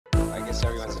guess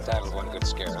everyone's entitled to one good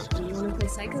scare. Do you want to play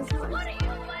psycho for us?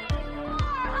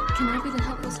 Can I be the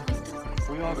helpless victim?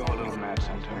 We all go a little mad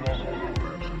sometimes.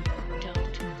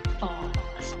 Don't fall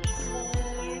asleep.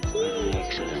 An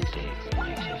excellent day.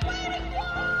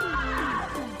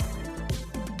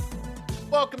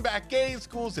 Welcome back, gays,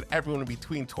 schools, and everyone in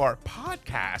between to our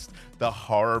podcast, The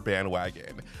Horror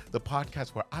Bandwagon, the podcast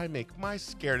where I make my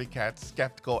scaredy cat,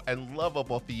 skeptical, and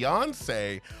lovable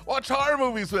fiance watch horror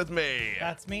movies with me.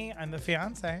 That's me. I'm the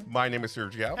fiance. My name is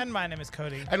Sergio. And my name is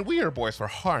Cody. And we are boys for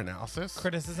horror analysis,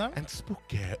 Criticism. and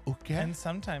spooky, And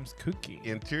sometimes kooky.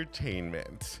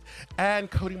 entertainment.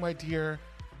 And Cody, my dear,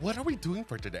 what are we doing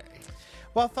for today?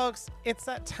 Well, folks, it's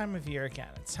that time of year again.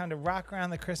 It's time to rock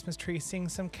around the Christmas tree, sing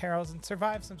some carols, and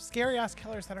survive some scary-ass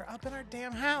killers that are up in our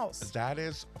damn house. That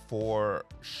is for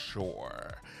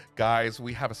sure. Guys,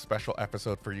 we have a special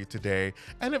episode for you today,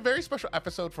 and a very special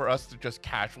episode for us to just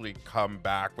casually come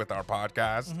back with our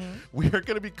podcast. We are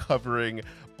going to be covering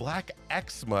Black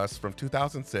Xmas from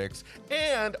 2006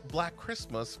 and Black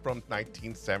Christmas from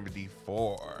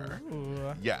 1974.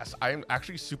 Ooh. Yes, I'm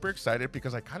actually super excited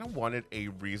because I kind of wanted a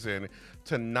reason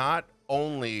to not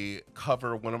only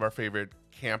cover one of our favorite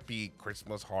campy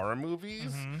Christmas horror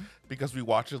movies, because we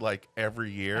watch it like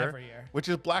every year, which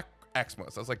is Black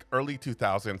Xmas. That's like early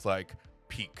 2000s, like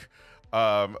peak.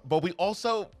 But we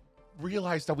also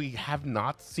realized that we have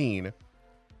not seen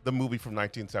the movie from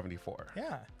 1974.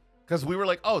 Yeah. Because we were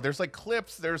like, oh, there's like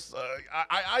clips. There's,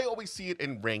 I always see it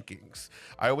in rankings.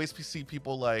 I always see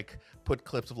people like put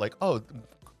clips of like, oh,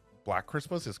 Black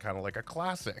Christmas is kind of like a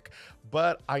classic.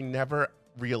 But I never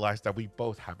realized that we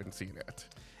both haven't seen it.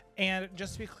 And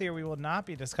just to be clear, we will not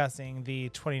be discussing the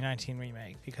 2019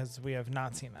 remake because we have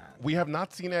not seen that. We have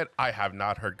not seen it. I have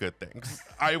not heard good things.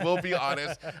 I will be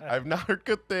honest. I've not heard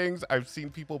good things. I've seen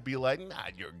people be like, nah,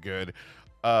 you're good.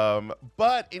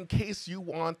 But in case you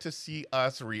want to see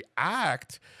us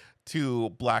react to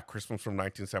Black Christmas from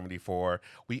 1974,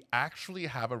 we actually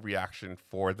have a reaction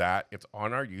for that. It's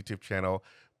on our YouTube channel.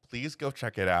 Please go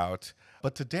check it out.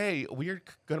 But today we are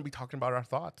going to be talking about our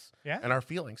thoughts and our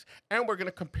feelings, and we're going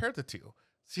to compare the two,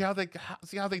 see how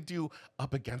they do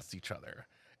up against each other,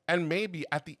 and maybe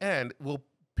at the end we'll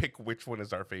pick which one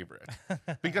is our favorite.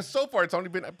 Because so far it's only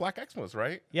been at Black Xmas,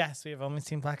 right? Yes, we have only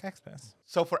seen Black Xmas.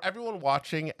 So for everyone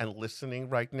watching and listening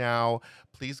right now,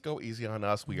 please go easy on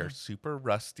us. We are super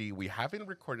rusty. We haven't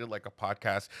recorded like a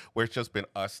podcast where it's just been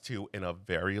us two in a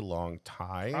very long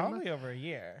time. Probably over a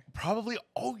year. Probably,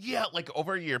 oh yeah, like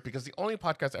over a year, because the only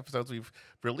podcast episodes we've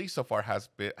released so far has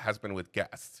been with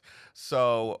guests.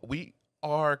 So we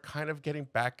are kind of getting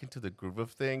back into the groove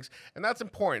of things. And that's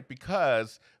important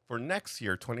because for next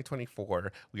year,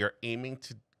 2024, we are aiming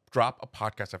to drop a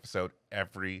podcast episode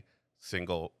every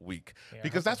single week,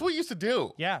 because that's what we used to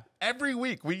do. Yeah. Every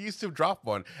week we used to drop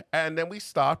one, and then we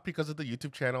stopped because of the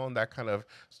YouTube channel, and that kind of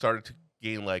started to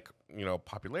gain like, you know,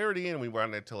 popularity, and we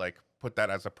wanted to like put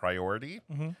that as a priority.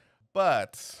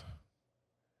 But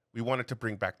we wanted to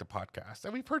bring back the podcast.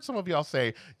 And we've heard some of y'all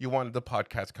say you wanted the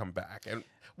podcast come back. And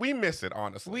we miss it,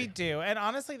 honestly. We do. And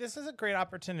honestly, this is a great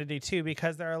opportunity, too,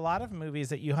 because there are a lot of movies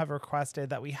that you have requested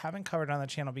that we haven't covered on the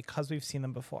channel because we've seen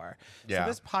them before. Yeah. So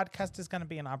this podcast is going to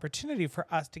be an opportunity for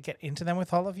us to get into them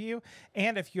with all of you.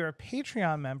 And if you're a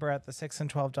Patreon member at the $6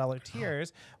 and $12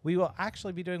 tiers, we will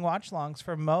actually be doing watch-alongs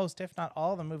for most, if not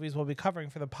all, of the movies we'll be covering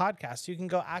for the podcast. So you can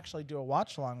go actually do a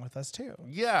watch-along with us, too.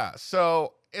 Yeah.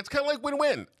 So it's kind of like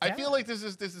win-win. I feel like this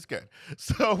is good.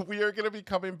 So we are going to be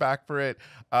coming back for it.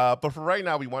 But for right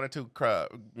now, we wanted to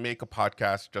make a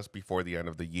podcast just before the end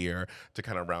of the year to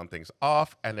kind of round things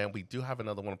off. And then we do have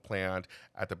another one planned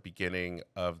at the beginning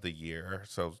of the year.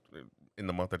 So in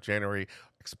the month of January,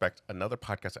 expect another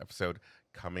podcast episode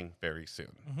coming very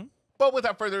soon. But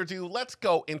without further ado, let's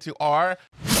go into our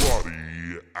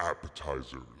Bloody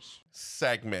Appetizers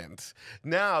segment.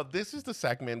 Now, this is the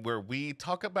segment where we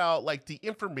talk about like the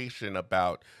information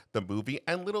about the movie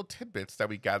and little tidbits that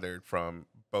we gathered from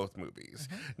both movies.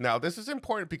 Now, this is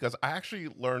important because I actually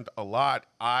learned a lot.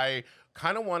 I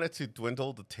kind of wanted to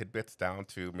dwindle the tidbits down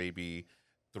to maybe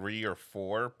 3 or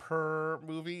 4 per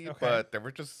movie, but there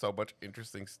was just so much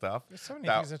interesting stuff. There's so many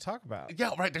things to talk about.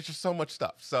 Yeah, right. There's just so much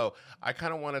stuff. So I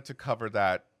kind of wanted to cover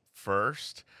that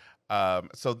first.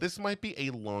 So this might be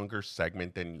a longer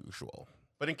segment than usual.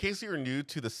 But in case you're new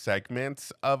to the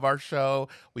segments of our show,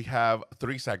 we have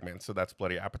 3 segments. So that's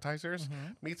Bloody Appetizers,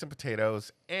 Meats and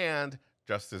Potatoes, and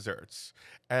Just Desserts.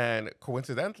 And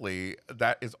coincidentally,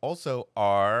 that is also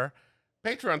our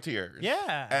Patreon tiers.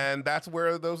 Yeah. And that's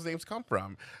where those names come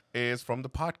from, is from the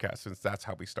podcast, since that's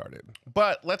how we started.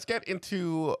 But let's get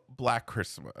into Black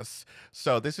Christmas.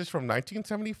 So this is from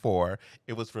 1974.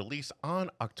 It was released on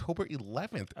October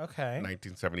 11th,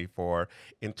 1974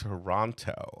 in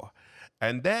Toronto.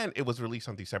 And then it was released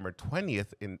on December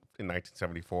 20th in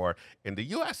 1974 in the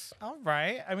U.S. All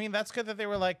right. I mean, that's good that they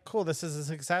were like, cool, this is a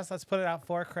success. Let's put it out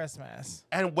for Christmas.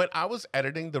 And when I was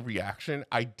editing the reaction,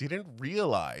 I didn't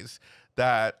realize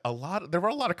that there were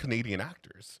a lot of Canadian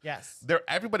actors. Yes.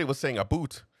 Everybody was saying a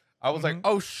boot. I was like,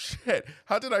 oh shit,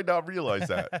 how did I not realize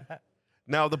that?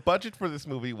 Now, the budget for this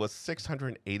movie was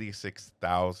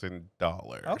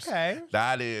 $686,000. Okay.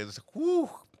 That is, whew,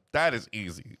 that is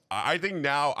easy. I think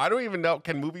now, I don't even know,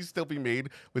 can movies still be made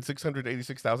with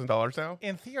 $686,000 now?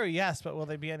 In theory, yes, but will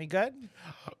they be any good?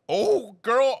 Oh,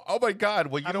 girl. Oh, my God.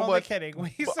 Well, you know what? I'm kidding.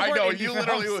 We I know. support You indie films.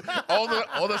 literally,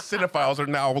 all the cinephiles are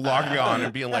now logging on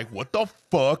and being like, what the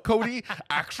fuck, Cody?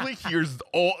 Actually, here's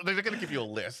all, they're going to give you a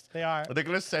list. They are. They're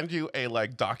going to send you a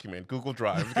document, Google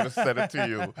Drive. They're going to send it to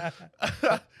you.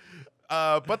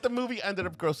 But the movie ended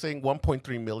up grossing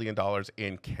 $1.3 million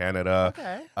in Canada.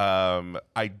 Okay.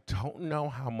 I don't know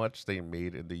how much they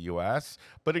made in the US,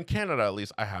 but in Canada, at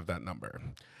least, I have that number.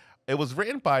 It was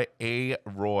written by A.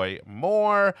 Roy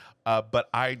Moore, but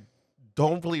I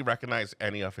don't really recognize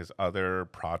any of his other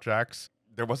projects.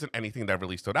 There wasn't anything that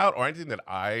really stood out or anything that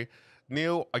I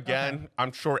knew. Again,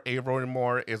 I'm sure A. Roy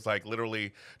Moore is like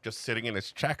literally just sitting in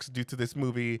his checks due to this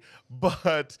movie,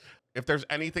 but if there's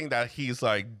anything that he's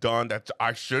like done that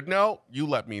I should know, you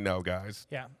let me know, guys.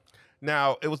 Yeah.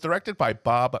 Now, it was directed by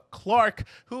Bob Clark,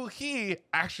 who he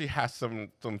actually has some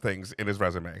things in his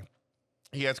resume.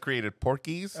 He has created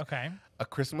Porky's, A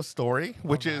Christmas Story,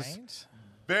 which is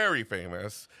very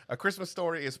famous. A Christmas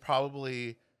Story is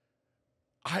probably,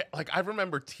 I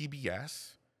remember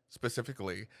TBS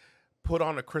specifically put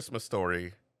on A Christmas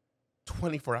Story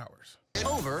 24 hours.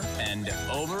 Over and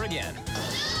over again.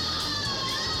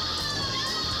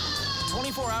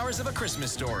 24 hours of A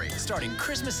Christmas Story, starting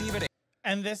Christmas Eve at 8.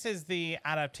 And this is the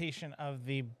adaptation of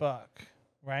the book,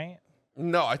 right?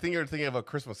 No, I think you're thinking of A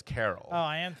Christmas Carol. Oh,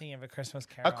 I am thinking of A Christmas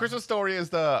Carol. A Christmas Story is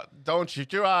the don't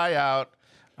shoot your eye out.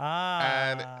 Ah.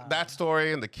 And that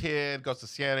story, and the kid goes to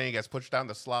Santa, he gets pushed down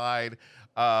the slide.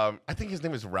 I think his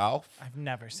name is Ralph. I've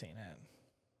never seen it.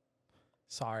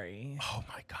 Sorry. Oh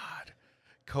my God.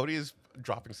 Cody is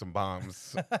dropping some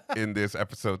bombs in this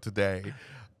episode today.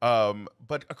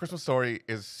 But A Christmas Story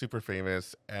is super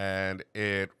famous, and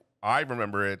I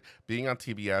remember it being on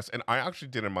TBS, and I actually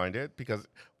didn't mind it because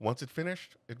once it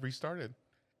finished, it restarted.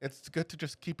 It's good to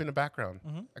just keep in the background,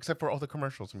 except for all the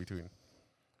commercials in between.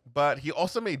 But he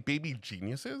also made Baby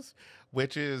Geniuses,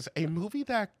 which is a movie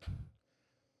that,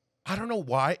 I don't know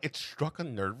why, it struck a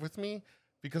nerve with me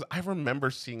because I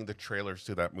remember seeing the trailers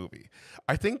to that movie.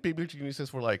 I think Baby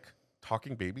Geniuses were like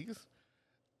talking babies.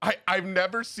 I've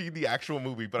never seen the actual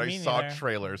movie, but I saw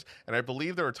trailers, and I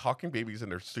believe they were talking babies,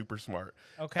 and they're super smart.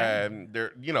 Okay. And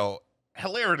they're,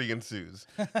 hilarity ensues.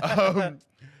 But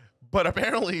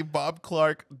apparently Bob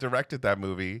Clark directed that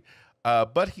movie,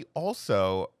 but he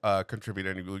also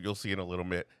contributed, and you'll see in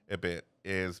a bit,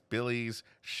 is Billy's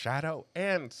shadow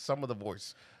and some of the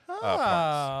voice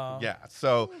parts. Yeah,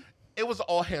 so it was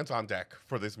all hands on deck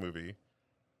for this movie.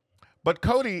 But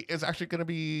Cody is actually going to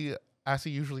be, as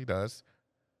he usually does,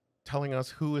 telling us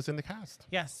who is in the cast.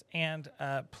 Yes, and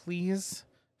please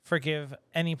forgive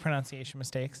any pronunciation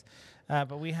mistakes.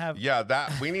 But we have...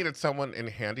 Yeah, we needed someone in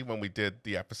handy when we did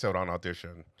the episode on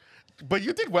Audition. But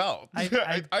you did well. I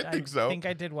think so. I think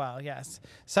I did well, yes.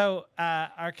 So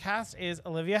our cast is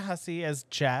Olivia Hussey as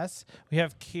Jess. We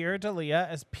have Keir Dalia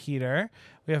as Peter.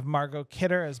 We have Margot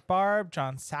Kidder as Barb.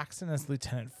 John Saxon as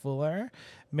Lieutenant Fuller.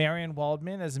 Marion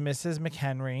Waldman as Mrs.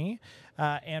 McHenry.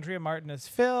 Andrea Martin as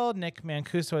Phil. Nick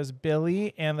Mancuso as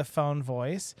Billy and the phone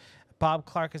voice. Bob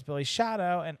Clark as Billy's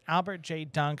shadow. And Albert J.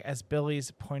 Dunk as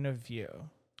Billy's point of view.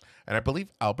 And I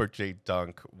believe Albert J.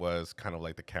 Dunk was kind of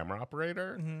like the camera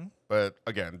operator. But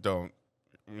again,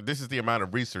 this is the amount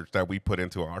of research that we put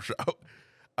into our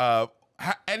show.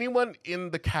 Anyone in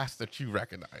the cast that you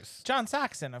recognize? John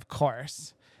Saxon, of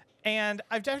course. And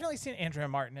I've definitely seen Andrea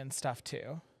Martin and stuff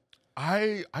too.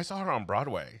 I saw her on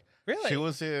Broadway. Really?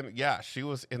 She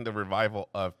was in the revival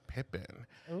of Pippin.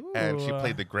 Ooh. And she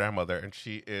played the grandmother, and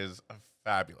she is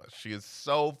fabulous. She is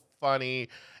so funny.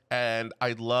 And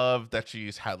I love that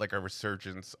she's had like a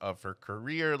resurgence of her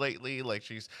career lately. Like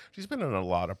she's been in a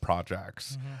lot of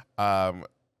projects.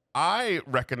 I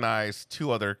recognize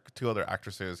two other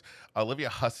actresses, Olivia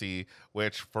Hussey,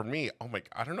 which for me, oh my,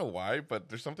 I don't know why, but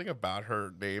there's something about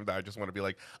her name that I just want to be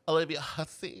like Olivia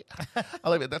Hussey.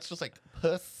 Olivia, that's just like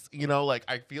puss, you know. Like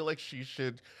I feel like she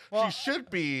should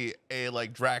be a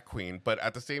like drag queen, but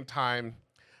at the same time,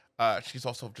 she's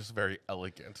also just very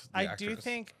elegant. I do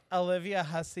think Olivia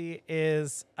Hussey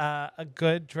is a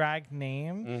good drag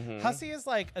name. Mm-hmm. Hussey is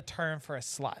like a term for a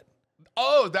slut.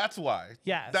 Oh, that's why.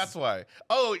 Yes. That's why.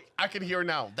 Oh, I can hear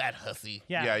now. That Hussey.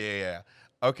 Yeah. Yeah.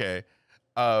 Okay.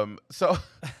 So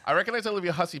I recognize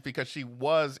Olivia Hussey because she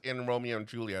was in Romeo and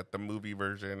Juliet, the movie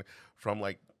version from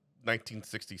like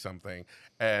 1960 something.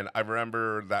 And I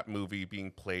remember that movie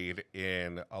being played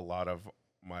in a lot of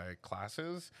my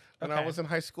classes when I was in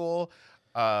high school.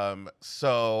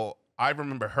 So I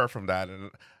remember her from that.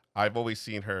 And I've always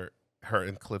seen her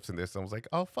in clips in this. And I was like,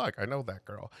 oh, fuck, I know that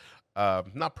girl.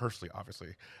 Not personally,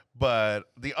 obviously, but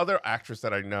the other actress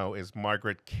that I know is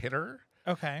Margaret Kidder.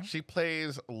 Okay. She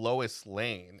plays Lois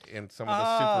Lane in some of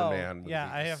the Superman movies. Yeah,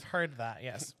 I have heard that,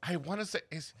 yes. I want to say,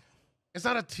 it's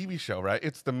not a TV show, right?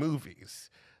 It's the movies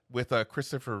with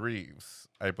Christopher Reeves,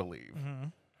 I believe. Mm-hmm.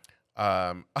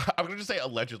 I'm going to just say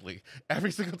allegedly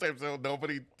every single time so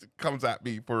nobody comes at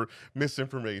me for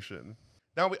misinformation.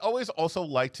 Now, we always also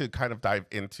like to kind of dive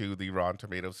into the Rotten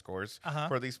Tomatoes scores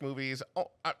for these movies.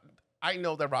 Oh, I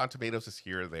know that Rotten Tomatoes is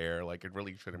here or there. Like, it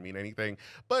really shouldn't mean anything.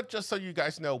 But just so you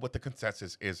guys know what the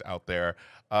consensus is out there,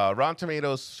 Rotten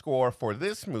Tomatoes score for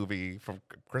this movie from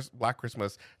Black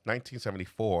Christmas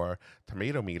 1974,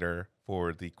 Tomato Meter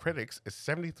for the critics is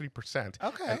 73%.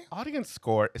 Okay. And audience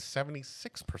score is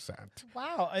 76%.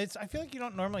 Wow. I feel like you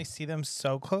don't normally see them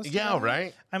so close Yeah, together.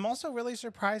 right? I'm also really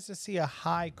surprised to see a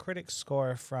high critic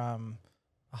score from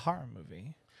a horror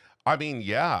movie. I mean,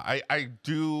 yeah, I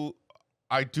do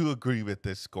agree with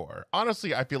this score.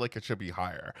 Honestly, I feel like it should be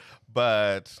higher,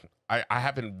 but I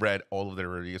haven't read all of their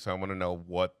reviews, so I want to know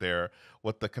what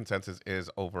the consensus is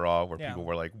overall, where people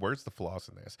were like, where's the flaws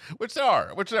in this? Which there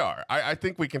are. I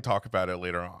think we can talk about it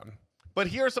later on. But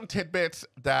here are some tidbits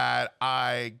that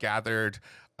I gathered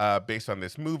based on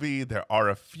this movie. There are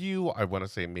a few, I want to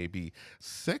say maybe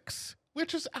 6,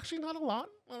 which is actually not a lot.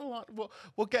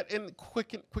 We'll get in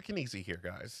quick and easy here,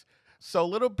 guys. So a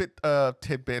little bit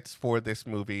tidbits for this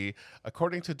movie.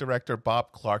 According to director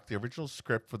Bob Clark, the original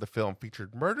script for the film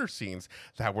featured murder scenes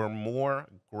that were more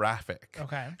graphic.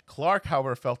 Okay. Clark,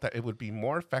 however, felt that it would be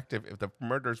more effective if the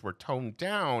murders were toned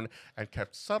down and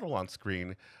kept subtle on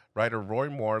screen. Writer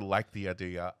Roy Moore liked the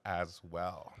idea as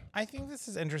well. I think this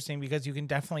is interesting because you can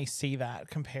definitely see that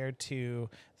compared to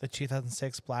the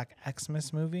 2006 Black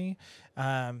Xmas movie.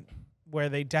 Where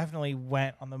they definitely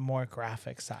went on the more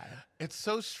graphic side. It's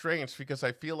so strange because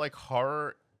I feel like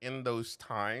horror in those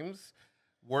times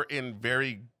were in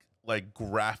very like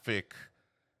graphic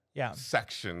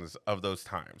sections of those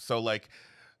times. So like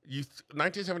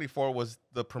 1974 was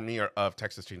the premiere of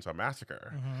Texas Chainsaw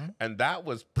Massacre, and that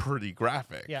was pretty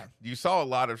graphic. Yeah. You saw a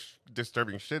lot of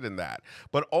disturbing shit in that.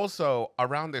 But also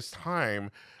around this time,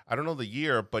 I don't know the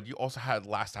year, but you also had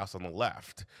Last House on the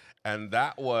Left. And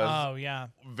that was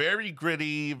very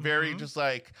gritty, very just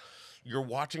like you're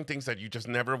watching things that you just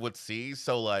never would see.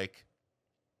 So like,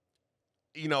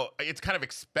 you know, it's kind of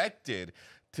expected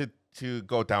to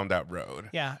go down that road.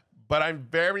 Yeah. But I'm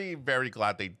very, very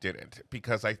glad they didn't,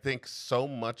 because I think so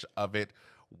much of it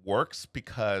works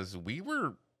because we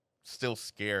were still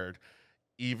scared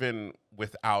even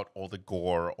without all the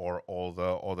gore or all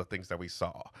the things that we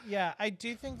saw. Yeah, I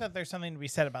do think that there's something to be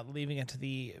said about leaving it to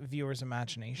the viewer's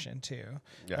imagination too.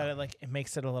 Yeah. That it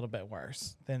makes it a little bit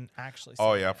worse than actually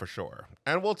Oh seeing yeah, it. for sure.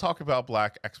 And we'll talk about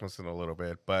Black Xmas in a little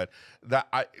bit, but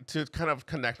to kind of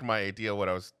connect my idea what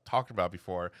I was talking about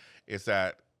before is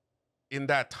that in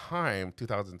that time,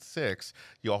 2006,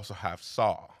 you also have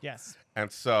Saw. Yes.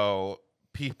 And so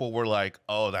people were like,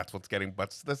 "Oh, that's what's getting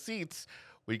butts to the seats.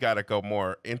 We got to go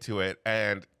more into it."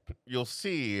 And you'll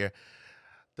see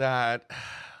that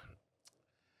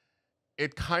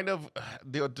it kind of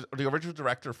the original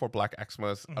director for Black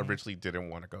Xmas originally didn't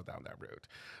want to go down that route.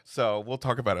 So we'll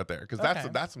talk about it there because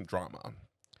that's some drama.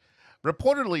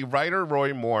 Reportedly, writer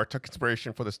Roy Moore took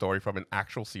inspiration for the story from an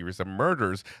actual series of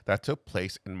murders that took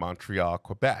place in Montreal,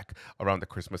 Quebec around the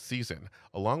Christmas season,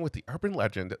 along with the urban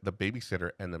legend, The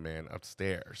Babysitter and the Man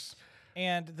Upstairs.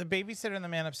 And The Babysitter and the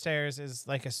Man Upstairs is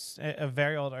like a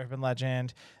very old urban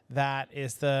legend that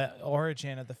is the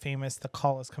origin of the famous "The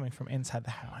Call is Coming from Inside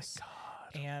the House." Oh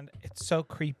my God. And it's so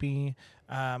creepy.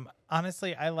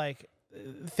 Honestly, I like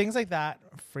things like that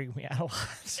freak me out a lot.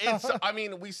 It's, I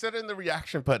mean, we said it in the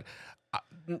reaction, but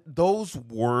those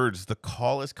words, the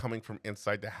call is coming from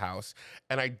inside the house.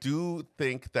 And I do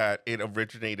think that it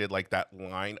originated, like that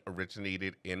line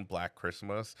originated in Black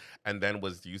Christmas and then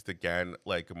was used again,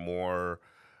 like more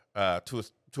to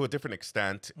a different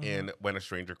extent in When a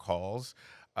Stranger Calls.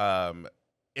 That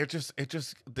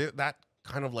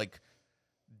kind of like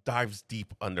dives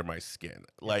deep under my skin.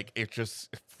 Like it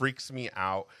freaks me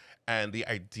out. And the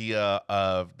idea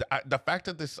of the fact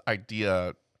that this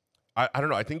idea, I don't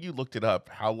know. I think you looked it up.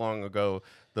 How long ago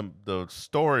the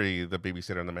story, The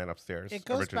Babysitter and the Man Upstairs, it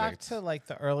goes originates? back to like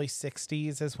the early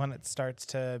 60s is when it starts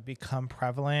to become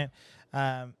prevalent.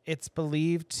 It's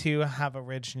believed to have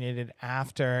originated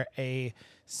after a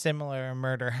similar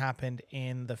murder happened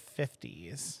in the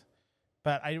 50s.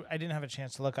 But I didn't have a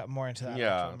chance to look up more into that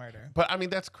actual murder. But I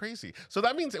mean, that's crazy. So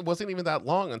that means it wasn't even that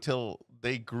long until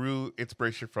they grew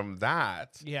inspiration from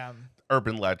that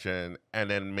urban legend and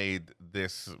then made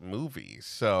this movie.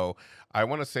 So I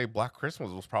want to say Black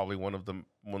Christmas was probably one of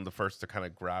the first to kind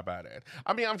of grab at it.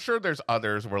 I mean, I'm sure there's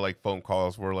others where like phone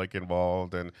calls were like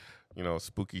involved and, you know,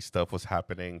 spooky stuff was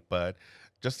happening. But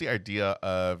just the idea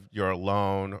of you're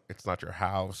alone, it's not your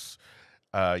house,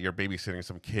 you're babysitting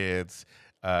some kids,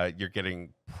 you're getting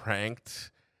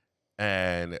pranked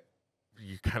and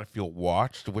you kind of feel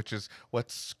watched, which is what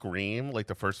Scream, like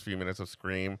the first few minutes of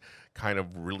Scream, kind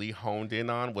of really honed in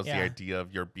on, was the idea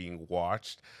of you're being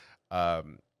watched. It's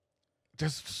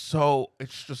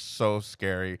just so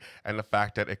scary. And the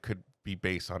fact that it could be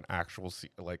based on actual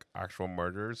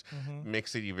murders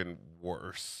makes it even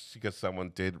worse because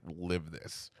someone did live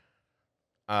this.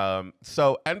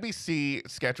 So NBC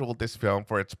scheduled this film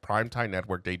for its primetime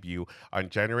network debut on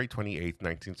January 28th,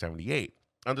 1978,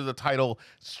 under the title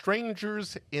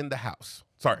Strangers in the House.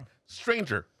 Sorry,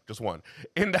 Stranger, just one,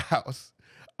 in the House.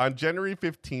 On January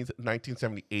 15th,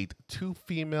 1978, 2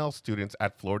 female students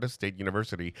at Florida State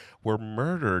University were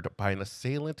murdered by an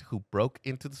assailant who broke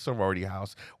into the sorority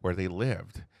house where they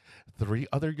lived. 3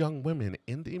 other young women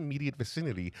in the immediate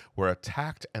vicinity were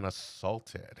attacked and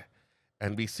assaulted.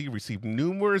 NBC received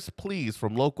numerous pleas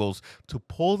from locals to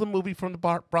pull the movie from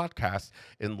the broadcast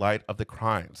in light of the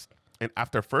crimes. And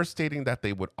after first stating that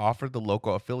they would offer the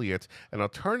local affiliates an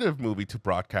alternative movie to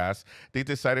broadcast, they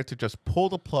decided to just pull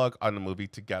the plug on the movie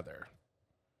together.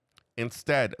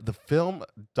 Instead, the film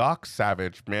Doc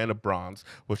Savage, Man of Bronze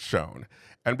was shown.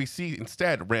 NBC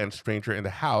instead ran Stranger in the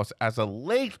House as a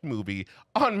late movie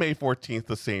on May 14th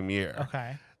the same year.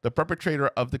 Okay. The perpetrator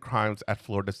of the crimes at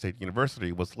Florida State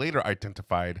University was later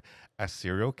identified as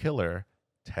serial killer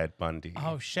Ted Bundy.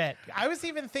 Oh, shit. I was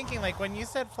even thinking, like, when you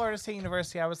said Florida State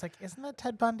University, I was like, isn't that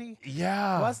Ted Bundy?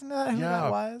 Yeah. Wasn't that who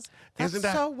that was? That's Isn't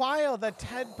that so wild that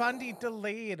Ted Bundy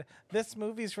delayed this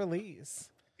movie's release.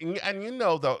 And you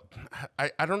know, though,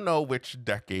 I don't know which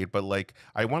decade, but, like,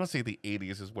 I want to say the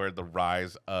 80s is where the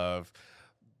rise of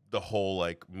the whole,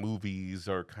 like, movies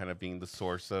are kind of being the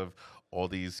source of all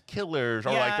these killers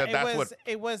or like that.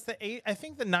 It was I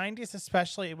think the 90s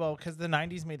especially, well, because the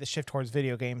 90s made the shift towards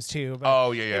video games too. But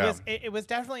oh yeah. It was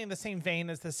definitely in the same vein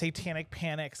as the satanic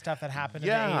panic stuff that happened in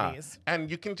the 80s. And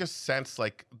you can just sense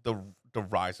like the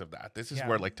rise of that. This is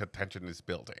where like the tension is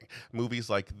building. Movies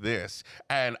like this,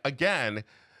 and again,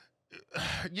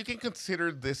 you can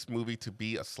consider this movie to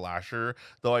be a slasher,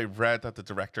 though I read that the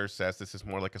director says this is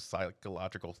more like a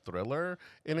psychological thriller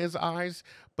in his eyes,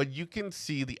 but you can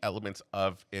see the elements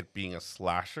of it being a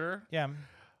slasher. Yeah.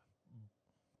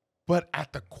 But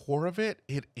at the core of it,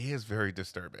 it is very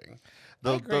disturbing.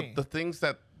 The things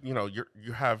that, you know,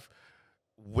 you have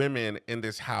women in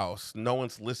this house, no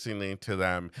one's listening to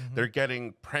them. They're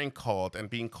getting prank called and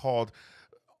being called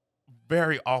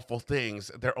very awful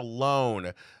things. They're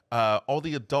alone. All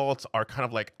the adults are kind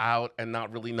of like out and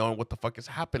not really knowing what the fuck is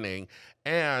happening.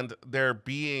 And they're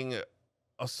being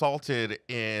assaulted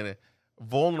in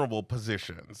vulnerable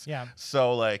positions. Yeah.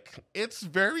 So like, it's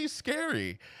very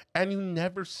scary. And you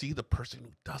never see the person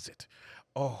who does it.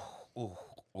 Oh.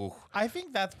 I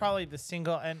think that's probably the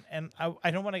single, and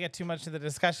I don't want to get too much to the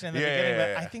discussion in the beginning,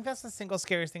 but I think that's the single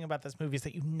scariest thing about this movie is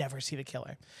that you never see the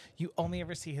killer. You only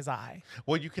ever see his eye.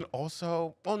 Well, you can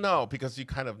also, well, no, because you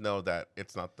kind of know that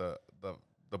it's not the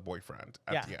boyfriend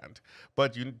at the end,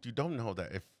 but you don't know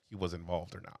that if he was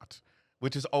involved or not,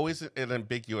 which is always an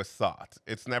ambiguous thought.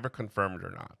 It's never confirmed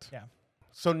or not. Yeah.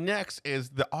 So next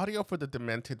is the audio for the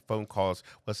demented phone calls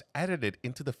was edited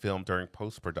into the film during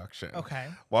post-production. Okay.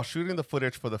 While shooting the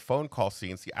footage for the phone call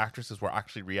scenes, the actresses were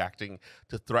actually reacting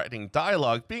to threatening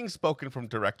dialogue being spoken from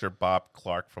director Bob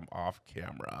Clark from off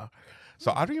camera.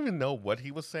 So I don't even know what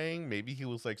he was saying. Maybe he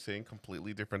was like saying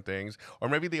completely different things, or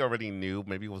maybe they already knew.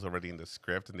 Maybe it was already in the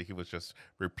script and he was just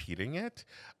repeating it.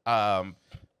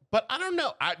 But I don't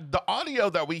know. The audio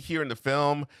that we hear in the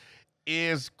film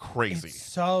is crazy. It's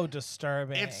so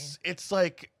disturbing. It's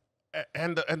like,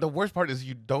 and the worst part is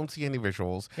you don't see any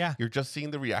visuals. Yeah. You're just seeing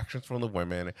the reactions from the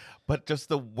women, but just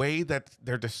the way that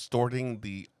they're distorting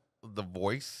the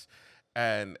voice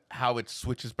and how it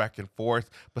switches back and forth,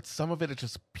 but some of it is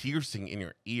just piercing in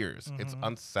your ears. It's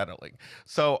unsettling.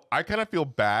 So I kind of feel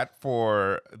bad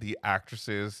for the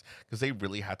actresses because they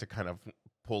really had to kind of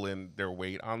pull in their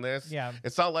weight on this. Yeah.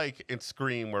 It's not like in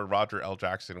Scream where Roger L.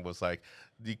 Jackson was like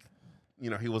he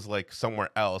was like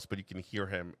somewhere else, but you can hear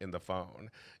him in the phone,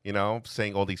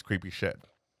 saying all these creepy shit.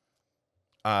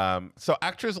 So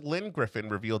actress Lynn Griffin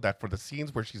revealed that for the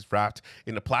scenes where she's wrapped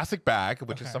in a plastic bag,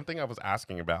 which is something I was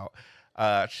asking about,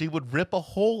 she would rip a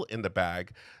hole in the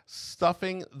bag,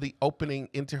 stuffing the opening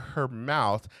into her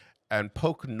mouth and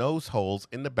poke nose holes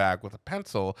in the bag with a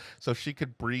pencil so she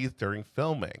could breathe during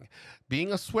filming.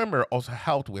 Being a swimmer also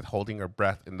helped with holding her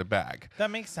breath in the bag.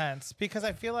 That makes sense because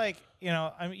I feel like,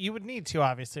 you would need to,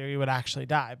 obviously, or you would actually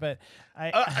die. But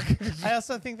I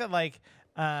also think that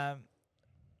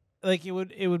it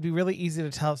would be really easy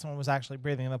to tell if someone was actually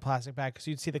breathing in the plastic bag because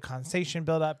you'd see the condensation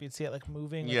build up, you'd see it like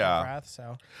moving with your breath.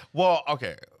 So, well,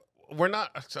 okay, we're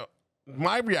not. So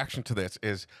my reaction to this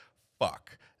is,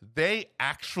 fuck. They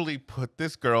actually put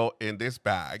this girl in this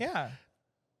bag,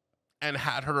 and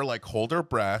had her like hold her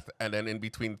breath, and then in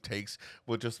between takes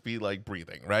would just be like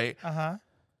breathing, right?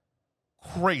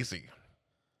 Crazy.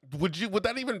 Would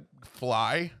that even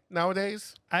fly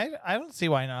nowadays? I don't see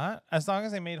why not. As long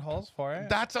as they made holes for it.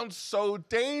 That sounds so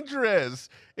dangerous.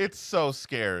 It's so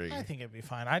scary. I think it'd be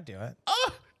fine. I'd do it.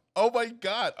 Oh my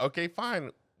God. Okay,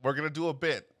 fine. We're gonna do a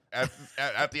bit.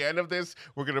 At the end of this,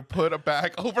 we're gonna put a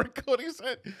bag over Cody's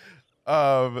head.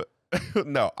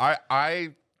 No, I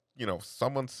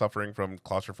someone suffering from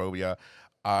claustrophobia,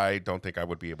 I don't think I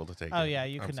would be able to take it. Oh yeah,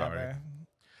 you I'm could sorry. never.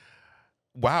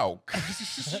 Wow.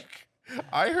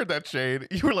 I heard that shade.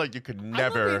 You were like, you could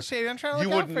never. I'm not being shady. I'm trying to You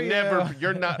look would out for never. you.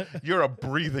 You're not. You're a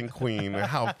breathing queen.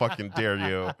 How fucking dare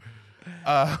you?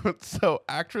 So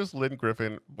actress Lynn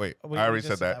Griffin, I already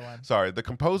said that. Sorry. The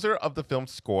composer of the film's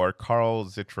score, Carl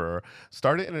Zitterer,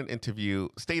 stated in an interview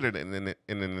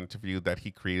that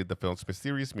he created the film's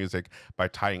mysterious music by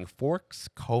tying forks,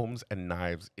 combs, and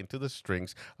knives into the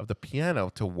strings of the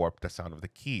piano to warp the sound of the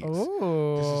keys.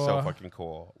 Ooh. This is so fucking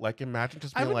cool. Like, imagine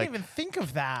just being I wouldn't even think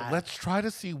of that. let's try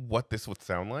to see what this would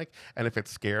sound like, and if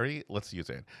it's scary, let's use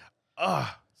it.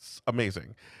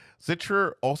 Amazing.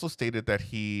 Zitterer also stated that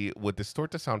he would distort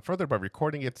the sound further by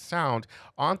recording its sound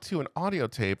onto an audio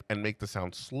tape and make the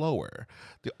sound slower.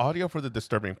 The audio for the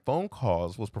disturbing phone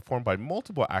calls was performed by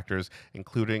multiple actors,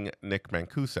 including Nick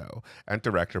Mancuso and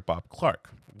director Bob Clark,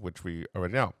 which we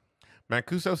already know.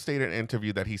 Mancuso stated in an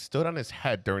interview that he stood on his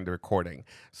head during the recording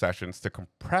sessions to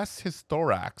compress his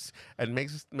thorax and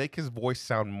make his voice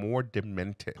sound more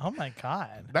demented. Oh my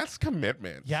God. That's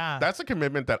commitment. Yeah. That's a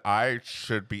commitment that I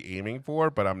should be aiming for,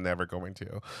 but I'm never going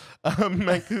to.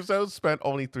 Mancuso spent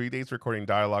only 3 days recording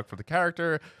dialogue for the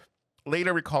character,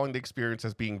 later recalling the experience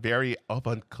as being very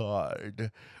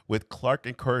avant-garde, with Clark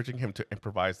encouraging him to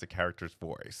improvise the character's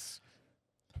voice.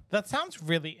 That sounds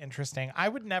really interesting. I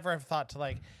would never have thought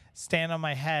to stand on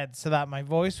my head so that my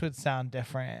voice would sound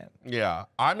different. Yeah.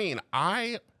 I mean,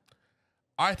 I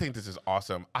think this is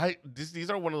awesome. These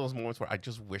are one of those moments where I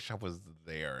just wish I was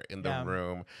there in the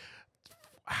room.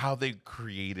 How they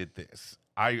created this.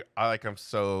 I'm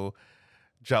so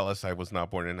jealous I was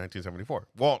not born in 1974.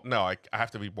 Well, no, I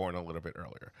have to be born a little bit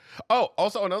earlier. Oh,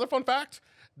 also another fun fact.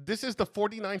 This is the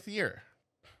 49th year.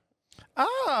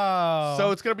 Oh.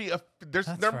 So it's going to be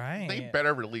right. They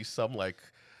better release some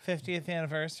 50th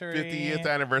anniversary. 50th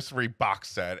anniversary box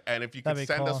set. And if you can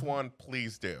send us one,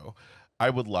 please do. I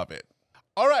would love it.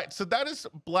 All right, so that is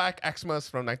Black Xmas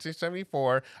from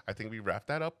 1974. I think we wrapped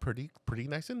that up pretty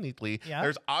nice and neatly. Yeah.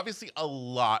 There's obviously a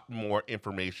lot more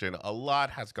information. A lot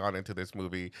has gone into this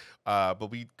movie, but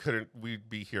we'd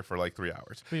be here for 3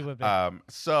 hours. We would be.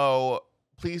 So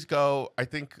please go. I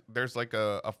think there's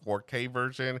a 4K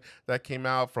version that came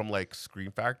out from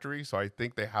Scream Factory. So I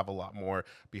think they have a lot more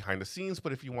behind the scenes,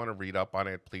 but if you want to read up on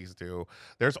it, please do.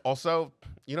 There's also,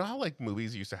 you know how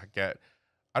movies used to get,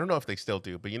 I don't know if they still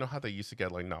do, but you know how they used to get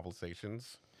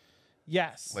novelizations?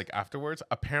 Yes. Afterwards?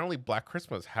 Apparently Black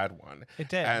Christmas had one. It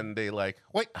did. And they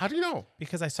wait, how do you know?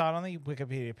 Because I saw it on the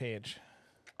Wikipedia page.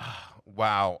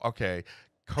 Wow. Okay.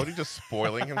 Cody just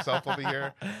spoiling himself over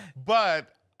here. But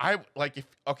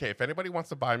if anybody wants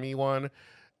to buy me one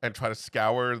and try to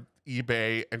scour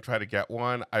eBay and try to get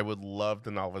one. I would love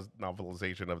the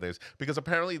novelization of this because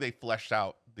apparently they fleshed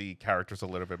out the characters a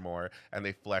little bit more and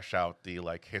they flesh out the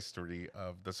like history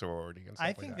of the sorority and stuff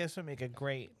I think like this would make a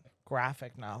great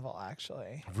graphic novel,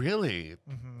 actually. that. Really?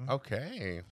 Mm-hmm.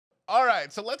 Okay. All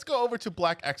right, so let's go over to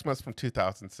Black Xmas from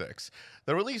 2006.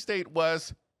 The release date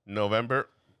was November.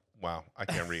 Wow, I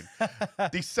can't read.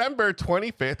 December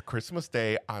 25th, Christmas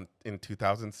Day in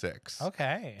 2006.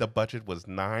 Okay. The budget was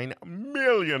 $9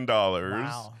 million.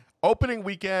 Wow. Opening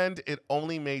weekend, it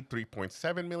only made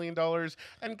 $3.7 million.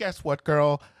 And guess what,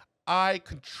 girl? I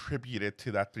contributed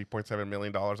to that $3.7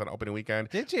 million on opening weekend.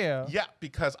 Did you? Yeah,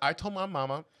 because I told my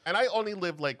mama, and I only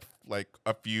live like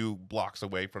a few blocks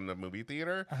away from the movie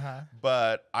theater,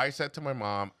 but I said to my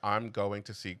mom, I'm going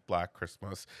to see Black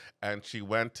Christmas. And she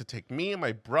went to take me and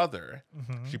my brother.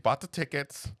 She bought the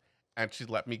tickets, and she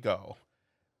let me go.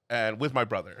 And with my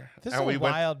brother. This and is we a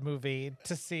wild movie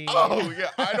to see. Oh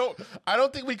yeah, I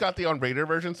don't think we got the unrated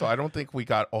version, so I don't think we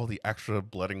got all the extra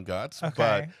blood and guts.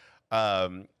 Okay.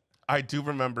 But I do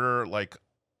remember, like,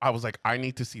 I was like, I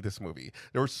need to see this movie.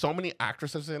 There were so many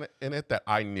actresses in it that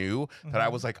I knew that I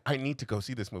was like, I need to go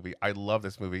see this movie. I love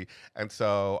this movie. And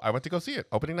so I went to go see it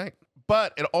opening night.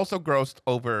 But it also grossed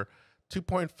over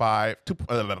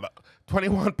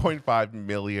 $21.5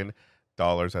 million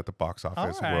at the box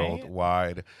office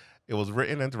worldwide. It was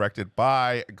written and directed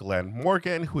by Glenn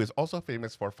Morgan, who is also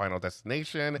famous for Final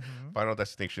Destination, Final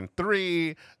Destination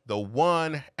 3, The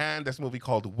One, and this movie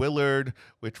called Willard,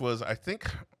 which was, I think,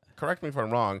 correct me if I'm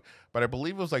wrong, but I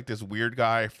believe it was like this weird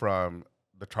guy from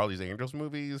the Charlie's Angels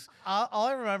movies. All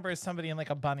I remember is somebody in like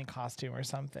a bunny costume or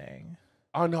something.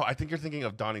 Oh, no, I think you're thinking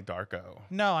of Donnie Darko.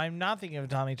 No, I'm not thinking of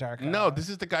Donnie Darko. No, this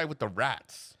is the guy with the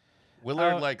rats.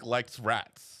 Willard, likes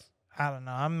rats. I don't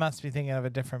know. I must be thinking of a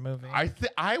different movie.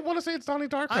 I want to say it's Donnie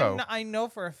Darko. I know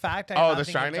for a fact. I'm Oh, not The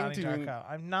thinking Shining? Of Donnie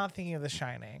Darko. I'm not thinking of The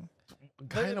Shining.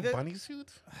 Guy in a bunny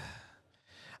suit?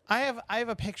 I have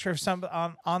a picture of some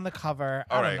on the cover.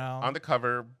 All I right, don't know. on the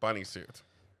cover, bunny suit.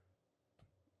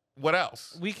 What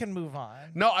else? We can move on.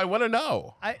 No, I want to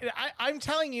know. I'm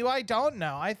telling you, I don't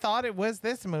know. I thought it was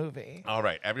this movie. All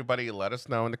right, everybody, let us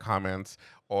know in the comments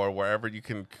or wherever you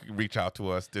can reach out to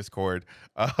us, Discord.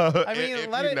 I mean,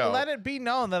 let it be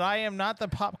known that I am not the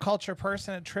pop culture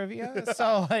person at trivia.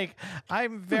 So, like,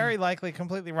 I'm very likely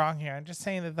completely wrong here. I'm just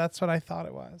saying that that's what I thought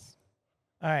it was.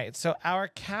 All right, so our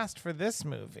cast for this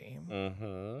movie.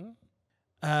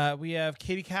 We have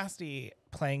Katie Cassidy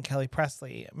playing Kelly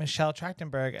Presley, Michelle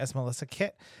Trachtenberg as Melissa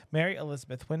Kitt, Mary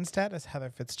Elizabeth Winstead as Heather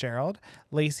Fitzgerald,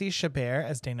 Lacey Chabert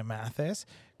as Dana Mathis,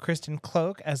 Kristen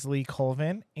Cloak as Lee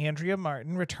Colvin, Andrea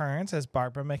Martin returns as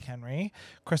Barbara McHenry,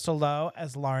 Crystal Lowe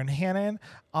as Lauren Hannon,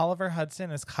 Oliver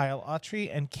Hudson as Kyle Autry,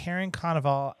 and Karen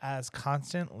Conoval as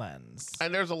Constant Lenz.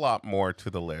 And there's a lot more to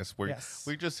the list. We're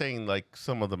just saying like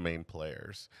some of the main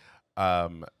players.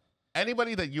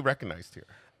 Anybody that you recognized here?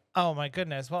 Oh my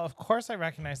goodness. Well, of course I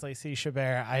recognize Lacey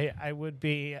Chabert. I would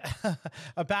be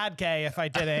a bad gay if I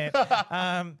didn't.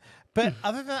 But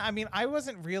other than that, I mean, I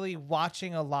wasn't really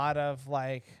watching a lot of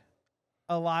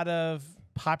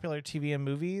popular TV and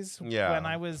movies when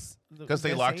I was because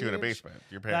they locked you in a basement.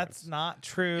 Your parents. That's not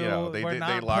true. You know, We're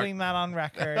not putting that on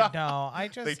record. No, I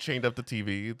just they chained up the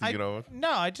TV. No,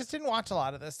 I just didn't watch a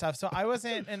lot of this stuff. So I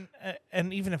wasn't,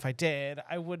 and even if I did,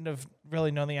 I wouldn't have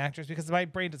really known the actors because my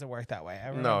brain doesn't work that way. I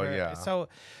remember, So,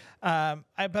 but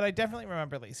I definitely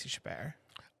remember Lacey Chabert.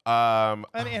 And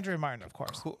Andrew Martin, of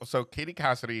course. So Katie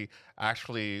Cassidy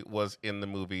actually was in the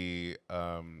movie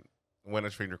When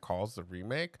a Stranger Calls, the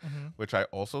remake, which I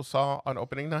also saw on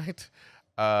opening night.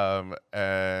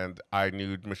 And I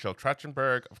knew Michelle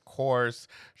Trachtenberg, of course.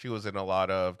 She was in a lot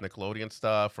of Nickelodeon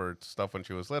stuff or stuff when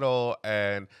she was little.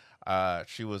 And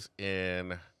she was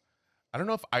in, I don't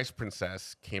know if Ice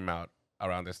Princess came out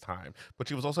around this time, but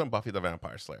she was also in Buffy the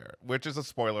Vampire Slayer, which is a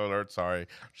spoiler alert. Sorry.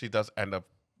 She does end up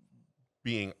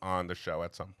being on the show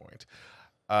at some point.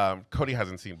 Cody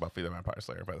hasn't seen Buffy the Vampire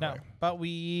Slayer, by the way. But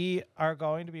we are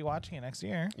going to be watching it next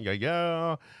year.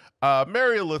 Yeah.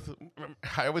 Mary Elizabeth,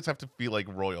 I always have to feel like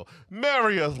royal.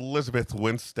 Mary Elizabeth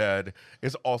Winstead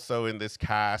is also in this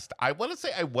cast. I want to say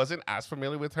I wasn't as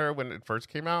familiar with her when it first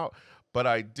came out, but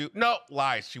I do. No,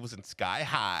 lies. She was in Sky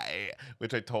High,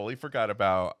 which I totally forgot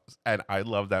about. And I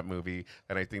love that movie.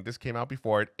 And I think this came out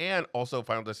before it. And also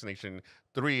Final Destination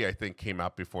 3, I think, came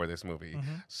out before this movie.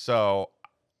 So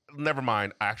never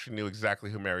mind. I actually knew exactly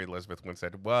who Mary Elizabeth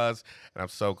Winstead was. And I'm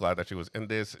so glad that she was in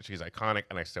this. She's iconic.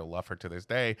 And I still love her to this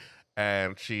day.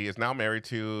 And she is now married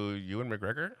to Ewan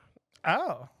McGregor.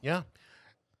 Oh. Yeah.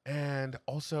 And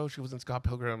also she was in Scott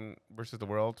Pilgrim versus the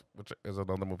World, which is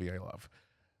another movie I love.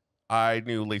 I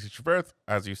knew Lacey Chabert,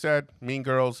 as you said, Mean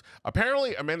Girls.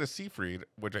 Apparently, Amanda Seyfried,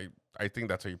 which I think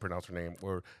that's how you pronounce her name,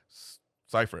 or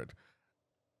Seyfried,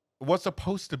 was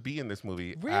supposed to be in this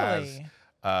movie Really?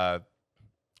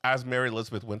 as Mary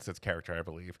Elizabeth Winstead's character, I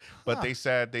believe. But they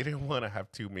said they didn't want to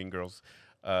have two Mean Girls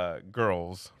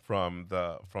girls from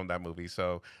that movie,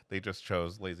 so they just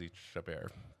chose Lacey Chabert.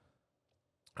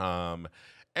 And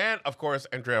of course,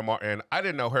 Andrea Martin. I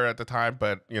didn't know her at the time,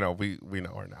 but we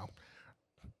know her now.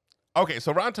 Okay,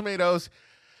 so Rotten Tomatoes,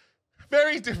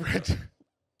 very different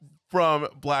from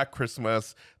Black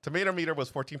Christmas. Tomato meter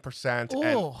was 14%.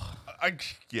 Ooh. And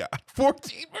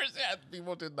 14%.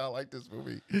 People did not like this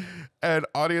movie. And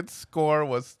audience score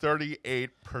was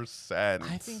 38%.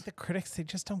 I think the critics, they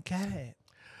just don't get it.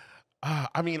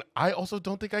 I mean, I also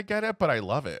don't think I get it, but I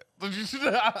love it. If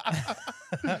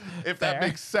that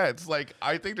makes sense. Like,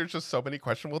 I think there's just so many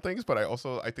questionable things, but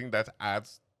I think that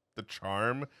adds the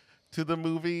charm to the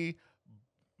movie.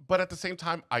 But at the same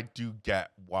time, I do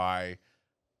get why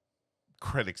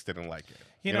critics didn't like it.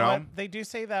 You know what? They do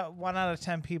say that 1 out of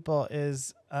 10 people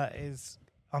is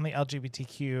on the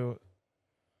LGBTQ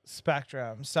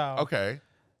spectrum. So okay.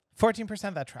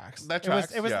 14%, that tracks. That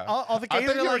tracks. It was yeah. all the gays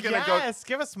were like, yes,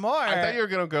 give us more. I thought you were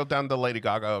gonna go down the Lady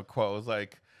Gaga quote. It was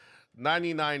like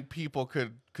 99 people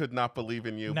could not believe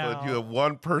in you, but you have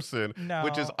one person,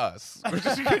 which is us.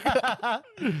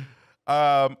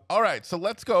 All right, so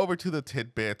let's go over to the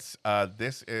tidbits.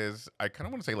 This is, I kind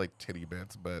of want to say like titty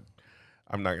bits, but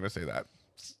I'm not gonna say that,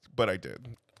 but I did.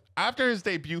 After his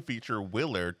debut feature,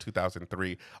 Willard,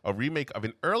 2003, a remake of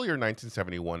an earlier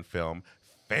 1971 film,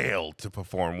 failed to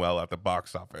perform well at the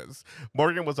box office,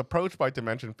 Morgan was approached by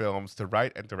Dimension Films to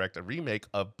write and direct a remake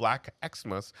of Black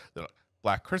Christmas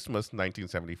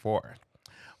 1974.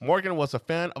 Morgan was a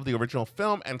fan of the original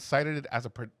film and cited it as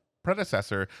a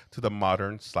predecessor to the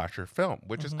modern slasher film,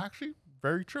 which is actually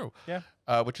very true. Yeah.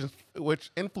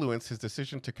 Which influenced his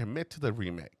decision to commit to the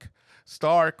remake.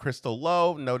 Star Crystal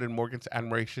Lowe noted Morgan's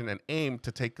admiration and aim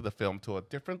to take the film to a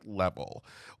different level,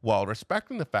 while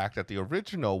respecting the fact that the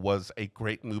original was a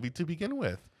great movie to begin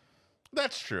with.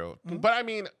 That's true. But I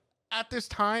mean, at this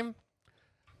time,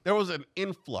 there was an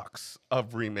influx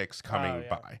of remakes coming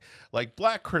by. Like,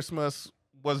 Black Christmas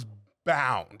was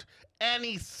bound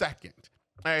any second.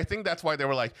 And I think that's why they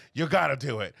were like, you gotta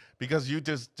do it, because you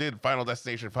just did Final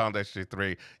Destination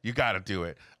 3. You gotta do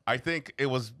it. I think it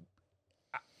was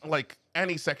like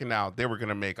any second now they were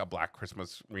gonna make a Black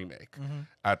Christmas remake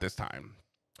at this time.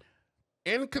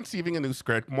 In conceiving a new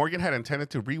script, Morgan had intended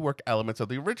to rework elements of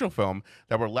the original film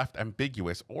that were left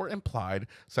ambiguous or implied,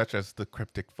 such as the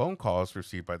cryptic phone calls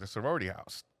received by the sorority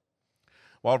house.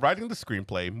 While writing the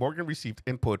screenplay, Morgan received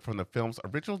input from the film's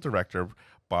original director,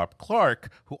 Bob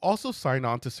Clark, who also signed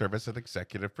on to serve as an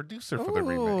executive producer for the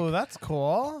remake. Oh, that's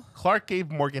cool. Clark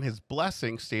gave Morgan his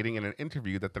blessing, stating in an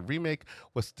interview that the remake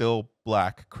was still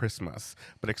Black Christmas,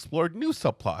 but explored new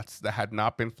subplots that had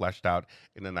not been fleshed out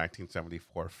in the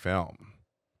 1974 film.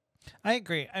 I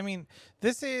agree. I mean,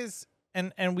 this is,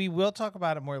 and we will talk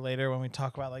about it more later when we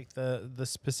talk about like the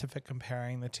specific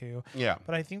comparing the two. Yeah.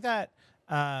 But I think that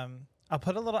I'll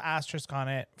put a little asterisk on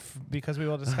it because we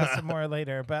will discuss it more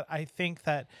later. But I think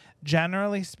that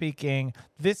generally speaking,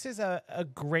 this is a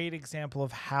great example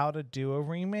of how to do a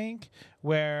remake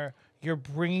where you're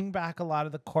bringing back a lot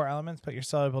of the core elements, but you're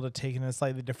still able to take it in a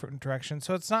slightly different direction.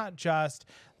 So it's not just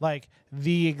like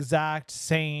the exact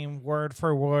same word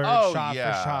for word, shot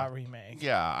for shot remake.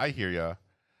 Yeah, I hear ya.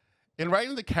 In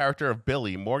writing the character of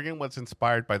Billy, Morgan was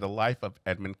inspired by the life of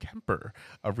Edmund Kemper,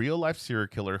 a real-life serial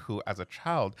killer who, as a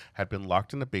child, had been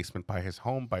locked in the basement by his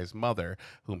mother,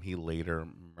 whom he later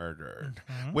murdered.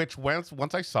 Which,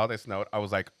 once I saw this note, I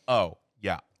was like, oh,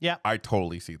 yeah, I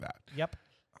totally see that. Yep.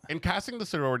 In casting the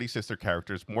sorority sister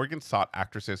characters, Morgan sought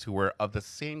actresses who were of the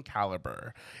same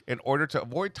caliber in order to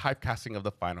avoid typecasting of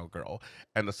the final girl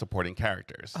and the supporting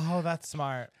characters. Oh, that's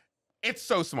smart. It's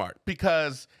so smart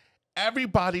because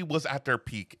everybody was at their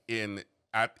peak in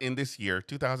this year,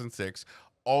 2006.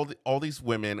 All these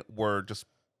women were just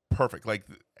perfect. Like,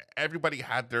 everybody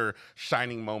had their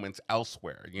shining moments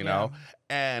elsewhere, you know?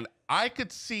 And I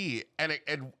could see, and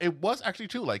it was actually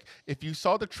true. Like, if you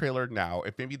saw the trailer now,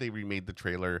 if maybe they remade the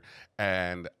trailer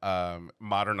and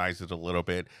modernized it a little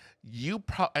bit,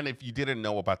 and if you didn't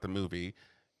know about the movie,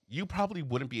 you probably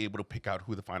wouldn't be able to pick out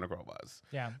who the final girl was.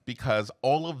 Yeah. Because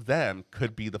all of them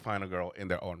could be the final girl in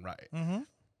their own right.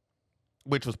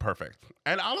 Which was perfect.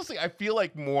 And honestly, I feel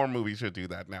like more movies should do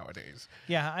that nowadays.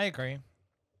 Yeah, I agree.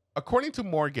 According to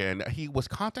Morgan, he was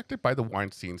contacted by the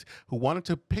Weinsteins, who wanted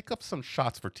to pick up some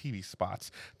shots for TV spots,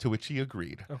 to which he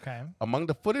agreed. Okay. Among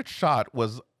the footage shot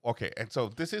was, and so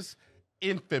this is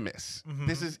infamous.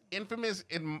 This is infamous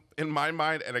in my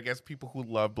mind, and I guess people who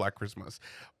love Black Christmas.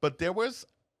 But there was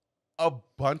a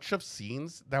bunch of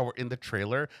scenes that were in the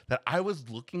trailer that I was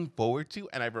looking forward to,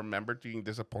 and I remembered being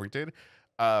disappointed.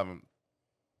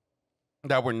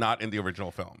 That were not in the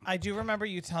original film. I do remember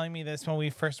you telling me this when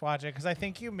we first watched it, because I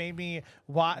think you made me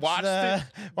watch Yes.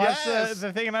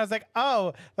 the thing, and I was like,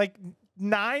 oh, like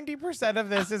 90% of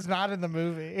this is not in the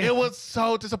movie. It was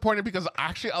so disappointing because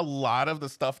actually a lot of the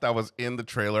stuff that was in the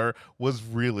trailer was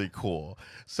really cool.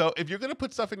 So if you're going to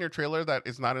put stuff in your trailer that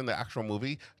is not in the actual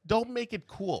movie, don't make it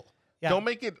cool. Yeah. Don't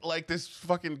make it like this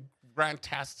fucking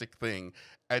fantastic thing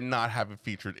and not have it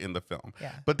featured in the film.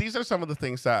 Yeah. But these are some of the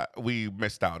things that we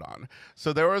missed out on.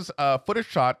 So there was a footage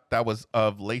shot that was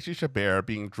of Lacey Chabert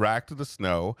being dragged to the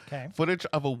snow. Okay. Footage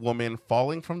of a woman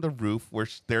falling from the roof where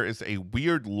there is a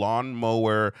weird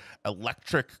lawnmower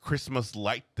electric Christmas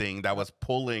light thing that was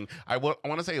pulling. I want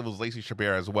to say it was Lacey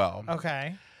Chabert as well.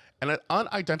 Okay. And an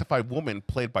unidentified woman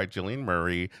played by Gillian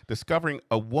Murray discovering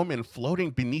a woman floating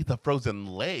beneath a frozen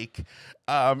lake.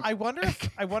 I wonder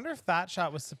if that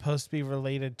shot was supposed to be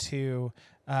related to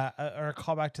or a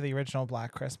callback to the original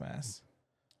Black Christmas.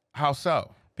 How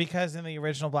so? Because in the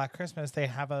original Black Christmas, they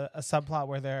have a subplot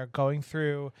where they're going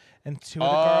through and two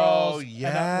of the Oh, girls,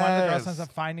 and one of the girls yes. ends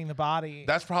up finding the body.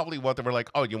 That's probably what they were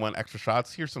like, oh, you want extra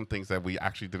shots? Here's some things that we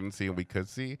actually didn't see and we could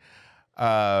see.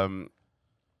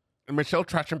 Michelle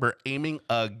Trachtenberg aiming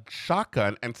a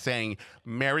shotgun and saying,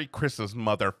 Merry Christmas,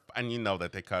 mother. And you know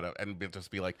that they cut it and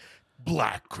just be like,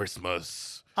 Black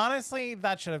Christmas. Honestly,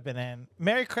 that should have been in.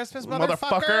 Merry Christmas,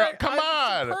 Motherfucker. motherfucker. Come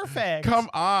on. Perfect. Come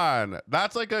on.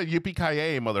 That's like a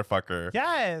yippee-ki-yay, motherfucker.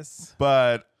 Yes.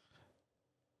 But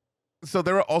so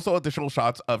there were also additional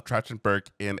shots of Trachtenberg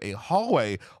in a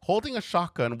hallway holding a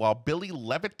shotgun while Billy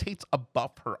levitates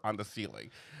above her on the ceiling.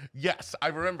 Yes, I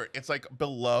remember. It's like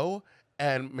below,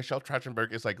 and Michelle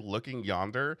Trachtenberg is like looking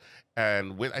yonder,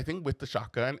 and with the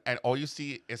shotgun, and all you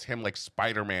see is him like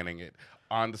Spider-Manning it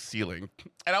on the ceiling.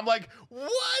 And I'm like,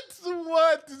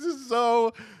 what? This is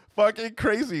so fucking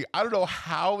crazy. I don't know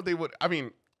how they would. I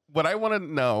mean, what I want to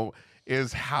know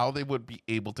is how they would be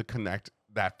able to connect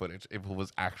that footage if it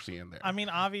was actually in there. I mean,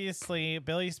 obviously,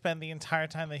 Billy spent the entire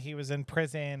time that he was in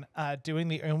prison doing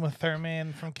the Uma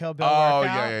Thurman from Kill Bill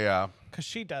workout. Yeah. Because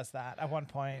she does that at one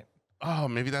point. Oh,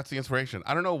 maybe that's the inspiration.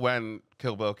 I don't know when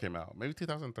Kill Bill came out. Maybe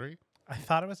 2003? I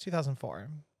thought it was 2004.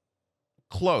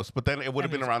 Close, but then it would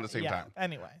have been around the same time.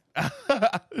 Anyway.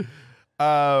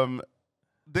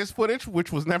 This footage,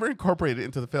 which was never incorporated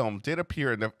into the film, did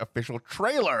appear in the official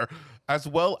trailer as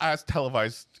well as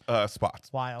televised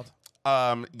spots. Wild.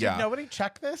 Yeah. Did nobody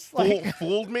check this?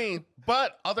 Fooled me.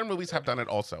 But other movies have done it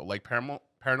also. Like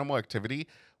Paranormal Activity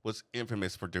was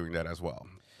infamous for doing that as well.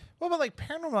 Well, but like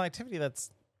Paranormal Activity, that's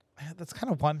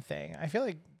kind of one thing. I feel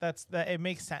like that it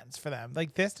makes sense for them.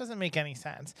 Like this doesn't make any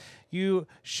sense. You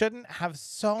shouldn't have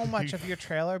so much of your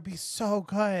trailer be so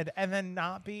good and then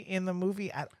not be in the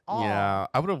movie at all. Yeah,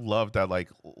 I would have loved that like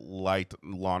light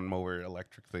lawnmower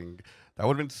electric thing. That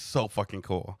would have been so fucking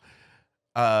cool.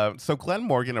 So Glenn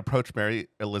Morgan approached Mary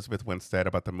Elizabeth Winstead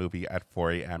about the movie at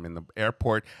 4 a.m. in the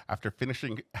airport after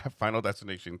finishing Final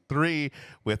Destination 3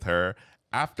 with her.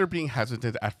 After being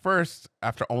hesitant at first,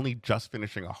 after only just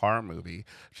finishing a horror movie,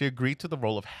 she agreed to the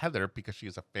role of Heather because she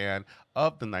is a fan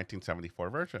of the 1974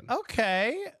 version.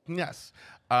 Okay. Yes.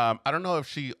 I don't know if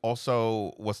she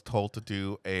also was told to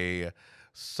do a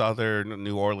Southern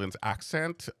New Orleans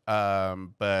accent,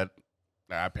 but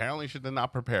apparently she did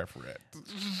not prepare for it.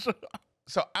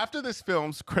 So after this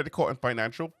film's critical and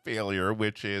financial failure,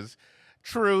 which is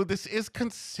true, this is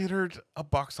considered a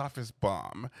box office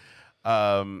bomb.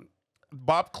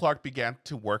 Bob Clark began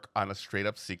to work on a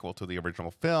straight-up sequel to the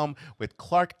original film, with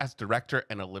Clark as director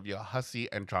and Olivia Hussey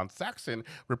and John Saxon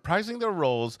reprising their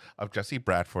roles of Jesse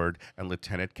Bradford and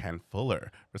Lieutenant Ken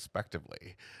Fuller,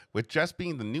 respectively, with Jess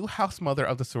being the new house mother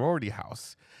of the sorority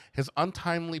house. His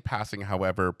untimely passing,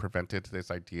 however, prevented this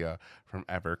idea from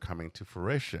ever coming to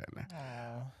fruition.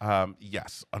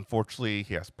 Yes, unfortunately,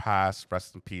 he has passed.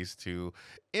 Rest in peace to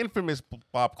infamous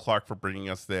Bob Clark for bringing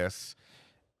us this.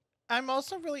 I'm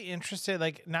also really interested.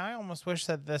 Like now, I almost wish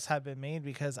that this had been made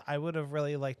because I would have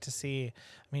really liked to see. I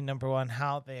mean, number one,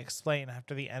 how they explain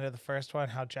after the end of the first one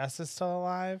how Jess is still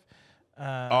alive.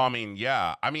 I mean,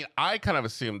 yeah. I mean, I kind of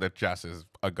assumed that Jess is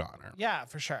a goner. Yeah,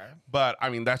 for sure. But I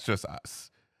mean, that's just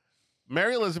us.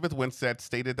 Mary Elizabeth Winstead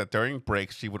stated that during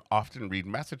breaks, she would often read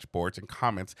message boards and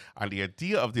comments on the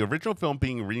idea of the original film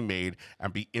being remade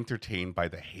and be entertained by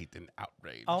the hate and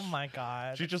outrage. Oh my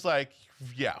God. She's just like,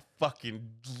 yeah, fucking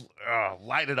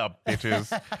light it up,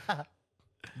 bitches.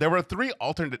 There were 3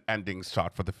 alternate endings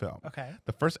shot for the film. Okay.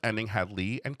 The first ending had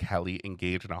Lee and Kelly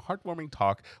engage in a heartwarming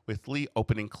talk with Lee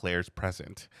opening Claire's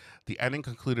present. The ending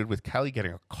concluded with Kelly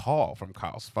getting a call from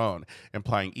Kyle's phone,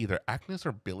 implying either Agnes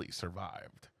or Billy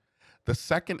survived. The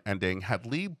second ending had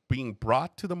Lee being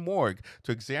brought to the morgue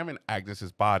to examine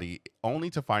Agnes's body, only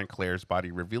to find Claire's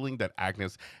body, revealing that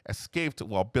Agnes escaped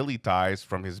while Billy dies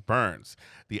from his burns.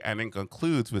 The ending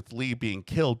concludes with Lee being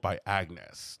killed by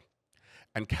Agnes,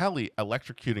 and Kelly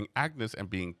electrocuting Agnes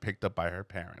and being picked up by her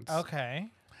parents.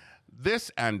 Okay.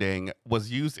 This ending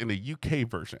was used in the UK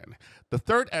version. The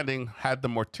third ending had the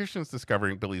morticians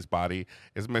discovering Billy's body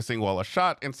is missing, while a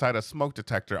shot inside a smoke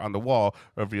detector on the wall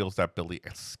reveals that Billy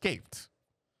escaped.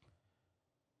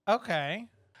 Okay.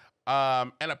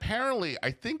 And apparently,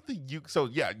 I think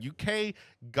UK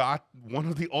got one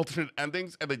of the alternate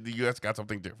endings, and the US got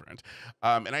something different.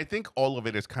 And I think all of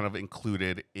it is kind of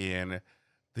included in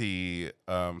the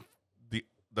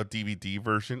DVD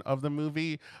version of the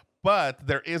movie. But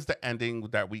there is the ending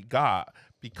that we got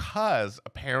because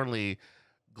apparently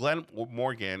Glenn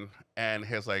Morgan and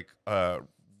his like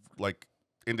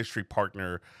industry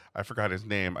partner, I forgot his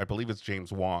name, I believe it's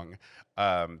James Wong,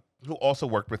 who also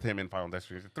worked with him in Final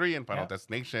Destination 3 and Final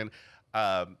Destination.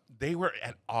 They were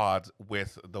at odds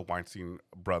with the Weinstein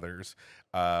brothers.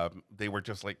 They were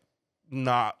just like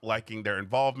not liking their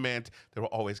involvement. They were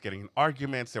always getting in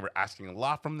arguments. They were asking a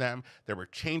lot from them. They were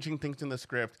changing things in the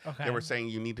script. Okay. They were saying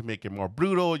you need to make it more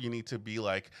brutal. You need to be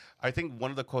like, I think one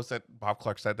of the quotes that Bob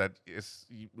Clark said that is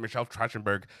Michelle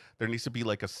Trachtenberg, there needs to be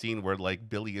like a scene where like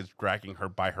Billy is dragging her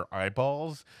by her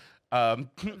eyeballs. That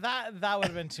would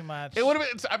have been too much. It would have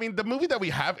been. I mean, the movie that we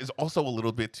have is also a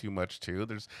little bit too much too.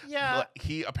 There's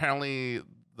he apparently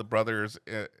the brothers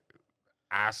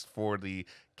asked for the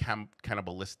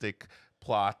cannibalistic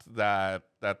plot that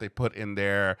they put in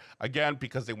there again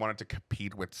because they wanted to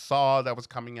compete with Saw that was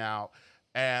coming out,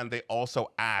 and they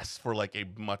also asked for like a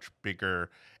much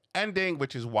bigger ending,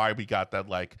 which is why we got that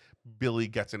like Billy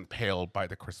gets impaled by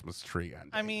the Christmas tree ending.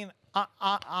 I mean,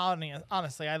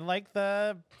 honestly, I like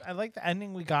the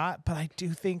ending we got, but I do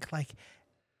think like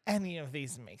any of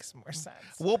these makes more sense.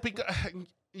 Well, because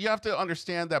you have to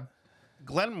understand that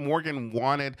Glenn Morgan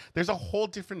wanted, there's a whole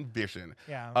different vision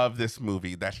of this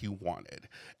movie that he wanted,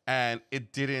 and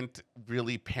it didn't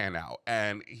really pan out.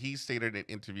 And he stated in an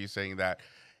interview saying that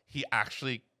he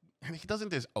doesn't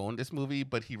disown this movie,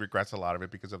 but he regrets a lot of it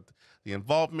because of the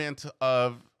involvement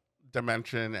of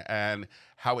Dimension and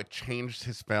how it changed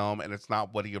his film, and it's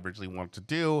not what he originally wanted to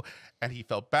do. And he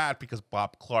felt bad because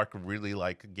Bob Clark really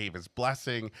like gave his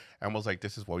blessing and was like,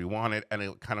 this is what we wanted, and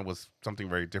it kind of was something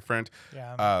very different.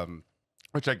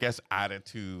 Which I guess added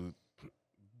to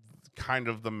kind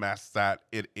of the mess that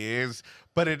it is.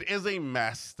 But it is a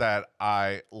mess that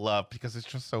I love because it's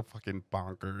just so fucking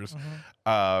bonkers.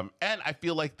 And I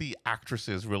feel like the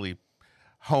actresses really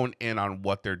hone in on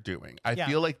what they're doing. I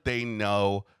feel like they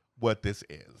know what this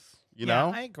is. You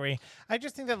know? I agree. I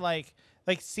just think that like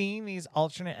seeing these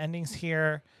alternate endings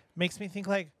here makes me think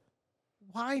like,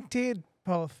 why did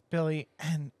both Billy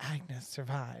and Agnes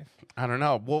survive? I don't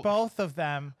know. Well, both of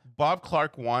them. Glenn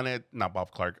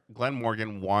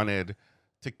Morgan wanted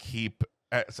to keep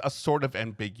a sort of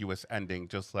ambiguous ending,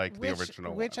 just like the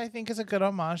original which I think is a good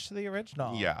homage to the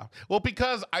original. Yeah. Well,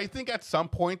 because I think at some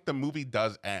point the movie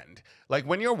does end. Like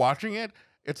when you're watching it,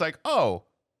 it's like, oh,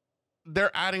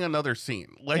 they're adding another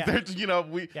scene. Like there's,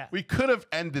 we could have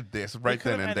ended this right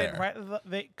then and there.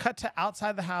 They cut to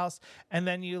outside the house, and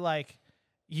then you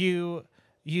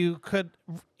could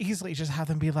easily just have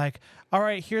them be like, all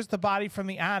right, here's the body from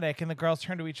the attic. And the girls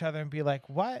turn to each other and be like,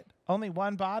 what? Only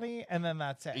one body? And then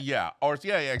that's it. Yeah. Or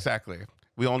yeah, exactly.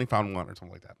 We only found one or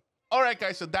something like that. All right,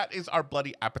 guys. So that is our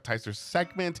Bloody Appetizers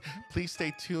segment. Please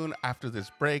stay tuned after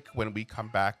this break when we come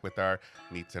back with our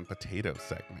Meats and Potatoes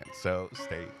segment. So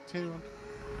stay tuned.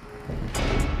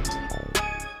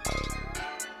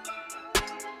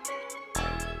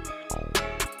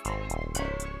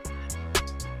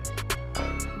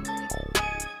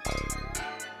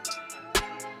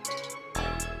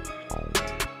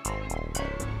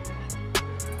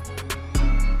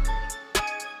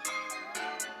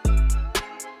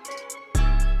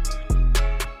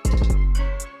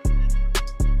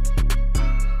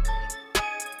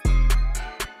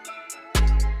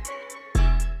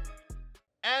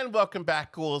 And welcome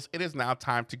back, ghouls. It is now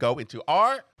time to go into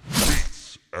our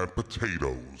Meats and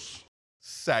Potatoes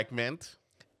segment.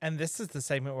 And this is the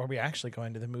segment where we actually go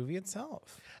into the movie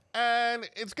itself. And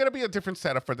it's going to be a different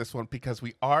setup for this one because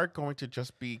we are going to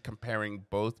just be comparing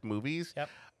both movies. Yep.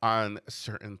 on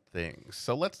certain things.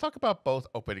 So let's talk about both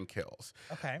opening kills.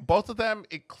 Okay. Both of them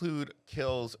include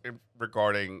kills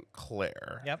regarding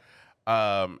Claire. Yep.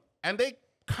 And they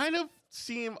kind of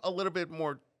seem a little bit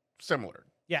more similar.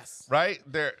 Yes. Right?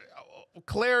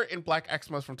 Claire in Black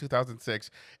Xmas from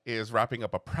 2006 is wrapping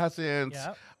up a present.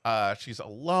 Yep. She's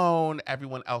alone.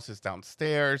 Everyone else is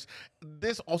downstairs.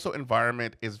 This also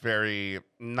environment is very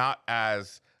not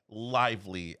as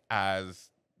lively as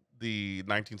the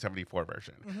 1974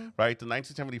 version, right? The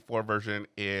 1974 version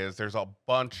is there's a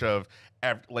bunch of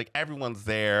everyone's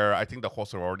there. I think the whole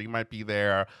sorority might be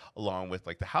there, along with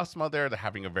like the house mother. They're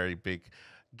having a very big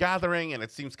gathering, and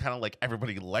it seems kind of like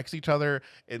everybody likes each other.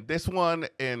 In this one,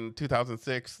 in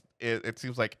 2006, it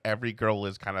seems like every girl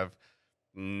is kind of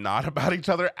not about each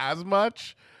other as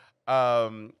much.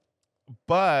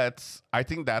 But I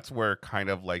think that's where kind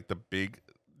of like the big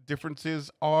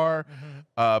differences are.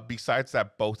 Besides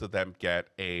that, both of them get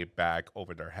a bag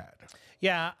over their head.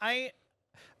 Yeah,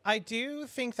 I do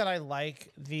think that I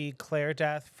like the Claire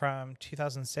death from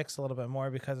 2006 a little bit more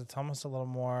because it's almost a little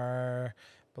more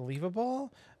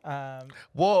believable.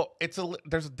 Well,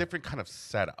 there's a different kind of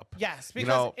setup. Yes,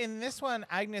 because in this one,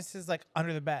 Agnes is like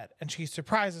under the bed and she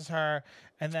surprises her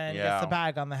and then gets the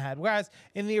bag on the head. Whereas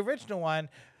in the original one,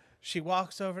 she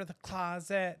walks over to the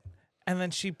closet and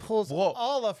then she pulls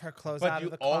all of her clothes out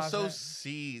of the closet. But you also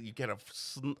see, you get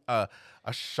a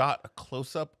shot, a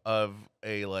close-up of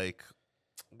a, like,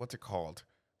 what's it called?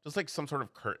 Just like some sort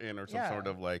of curtain or some sort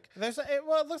of like...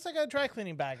 it looks like a dry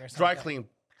cleaning bag or something.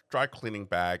 Dry cleaning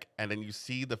bag, and then you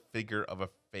see the figure of a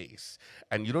face,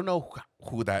 and you don't know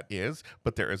who that is,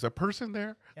 but there is a person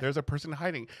there. Yeah. There's a person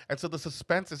hiding, and so the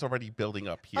suspense is already building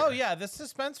up here. Oh yeah, the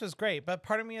suspense was great, but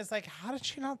part of me is like, how did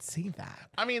she not see that?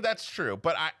 I mean, that's true,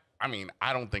 but I mean,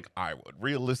 I don't think I would.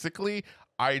 Realistically,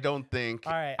 I don't think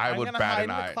I would bat an eye. I'm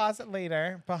gonna hide in the closet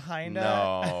later behind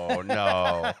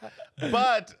No.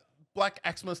 But Black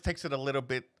Xmas takes it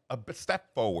a step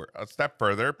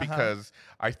further, because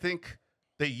I think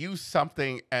they use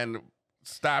something and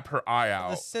stab her eye out.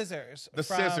 The scissors.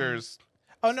 Scissors.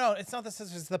 Oh no, it's not the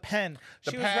scissors. The pen.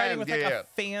 She was writing with like a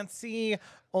fancy,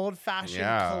 old-fashioned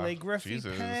calligraphy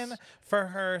pen for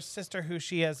her sister, who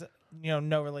she has,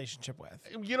 no relationship with.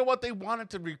 You know what? They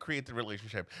wanted to recreate the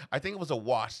relationship. I think it was a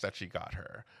wash that she got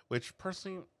her, which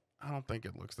personally, I don't think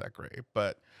it looks that great,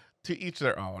 but to each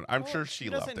their own. I'm sure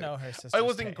she loved it. Know her sister's it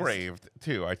was taste. engraved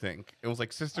too, I think. It was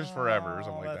like Sisters Forever or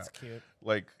something like that. That's cute.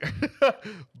 Like,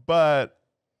 but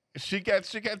she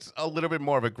gets a little bit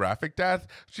more of a graphic death.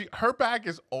 Her bag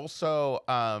is also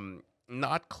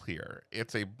not clear.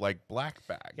 It's a like black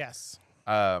bag. Yes.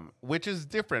 Which is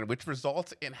different, which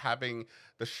results in having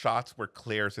the shots where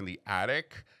Claire's in the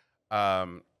attic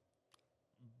have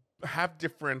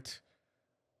different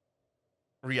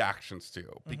reactions to,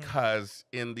 because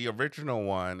in the original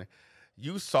one,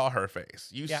 you saw her face.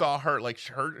 You saw her, like,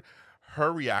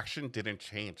 her reaction didn't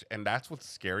change, and that's what's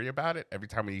scary about it. Every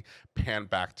time we pan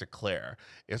back to Claire,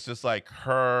 it's just like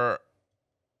her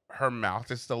mouth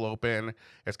is still open.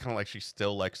 It's kind of like she's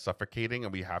still like suffocating,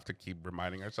 and we have to keep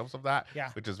reminding ourselves of that,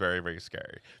 which is very, very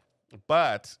scary.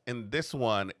 But in this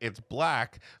one, it's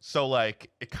black, so like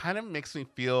it kind of makes me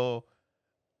feel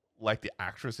like the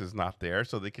actress is not there,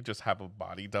 so they could just have a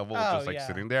body double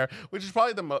sitting there, which is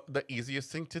probably the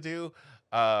easiest thing to do.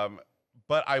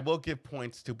 But I will give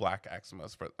points to Black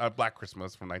Christmas from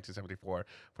 1974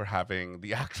 for having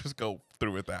the actress go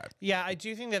through with that. Yeah, I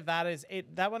do think that is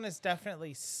it. That one is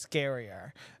definitely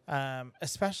scarier,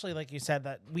 especially like you said,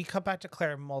 that we cut back to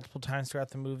Claire multiple times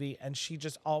throughout the movie, and she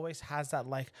just always has that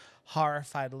like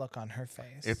horrified look on her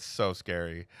face. It's so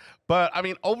scary. But I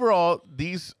mean, overall,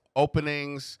 these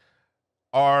openings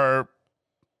are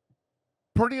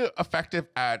pretty effective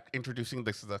at introducing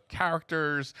the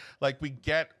characters. Like, we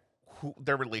get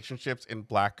their relationships in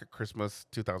Black Christmas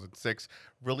 2006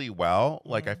 really well.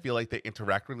 Like, I feel like they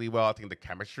interact really well. I think the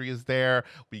chemistry is there.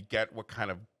 We get what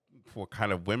kind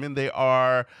of women they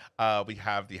are. We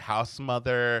have the house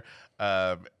mother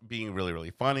being really,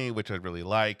 really funny, which I really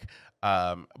like.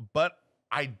 But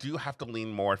I do have to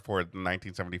lean more for the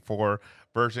 1974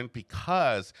 version,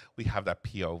 because we have that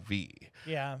POV.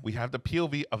 Yeah. We have the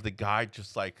POV of the guy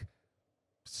just like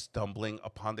stumbling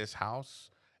upon this house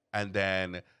and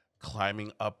then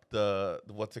climbing up the,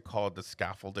 what's it called? The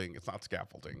scaffolding. It's not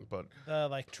scaffolding, but the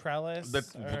like trellis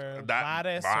or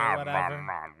lattice or whatever.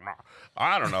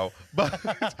 I don't know. But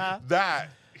that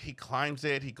he climbs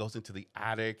it, he goes into the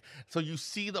attic. So you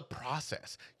see the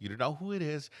process. You don't know who it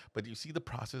is, but you see the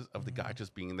process of the guy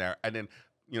just being there. And then,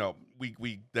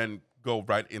 we then go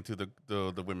right into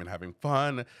the women having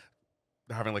fun.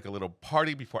 having like a little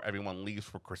party before everyone leaves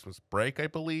for Christmas break, I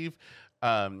believe.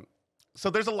 So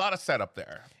there's a lot of setup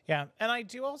there. Yeah, and I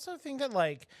do also think that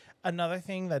like another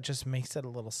thing that just makes it a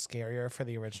little scarier for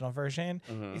the original version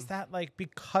is that like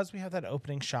because we have that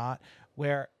opening shot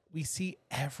where we see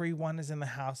everyone is in the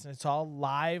house and it's all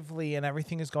lively and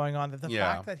everything is going on, that the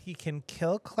fact that he can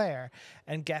kill Claire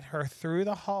and get her through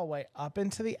the hallway up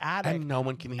into the attic And no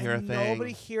one can hear a and thing.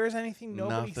 nobody hears anything,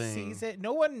 nobody Nothing. sees it,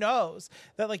 no one knows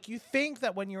that. Like, you think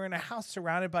that when you're in a house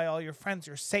surrounded by all your friends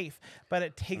you're safe, but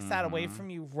it takes that away from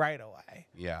you right away.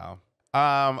 Yeah.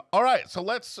 All right, so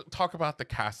let's talk about the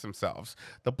cast themselves.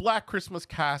 The Black Christmas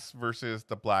cast versus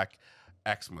the Black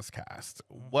Xmas cast.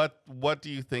 What do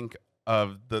you think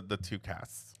of the two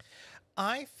casts?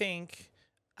 I think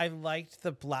I liked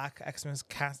the Black Xmas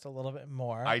cast a little bit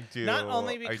more. I do. Not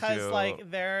only I because do.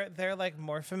 like they're like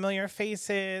more familiar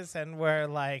faces and we're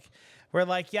like,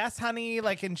 yes, honey,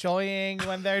 like enjoying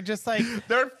when they're just like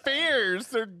They're fierce.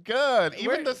 They're good. Even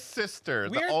We're- the sister.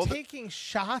 we're taking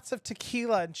shots of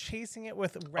tequila and chasing it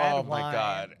with red Oh wine. my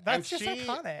God. That's And just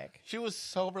iconic. She was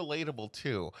so relatable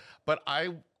too. But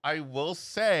I will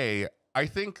say, I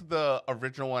think the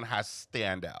original one has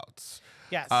standouts.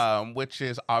 Yes. Which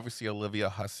is obviously Olivia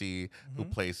Hussey, who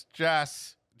plays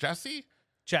Jess. Jesse?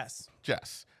 Jess.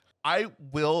 Jess. I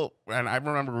will, and I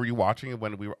remember rewatching it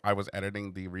when I was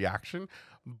editing the reaction,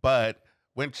 but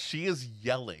when she is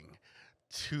yelling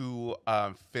to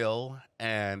Phil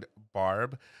and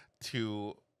Barb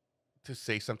to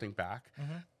say something back,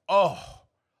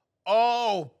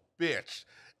 oh, bitch,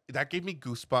 that gave me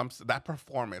goosebumps. That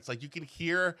performance, like you can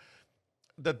hear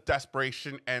the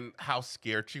desperation and how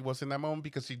scared she was in that moment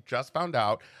because she just found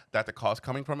out that the call's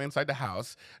coming from inside the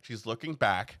house. She's looking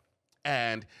back.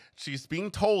 And she's being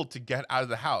told to get out of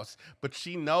the house, but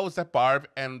she knows that Barb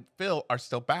and Phil are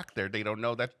still back there. They don't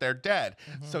know that they're dead.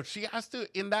 So she has to,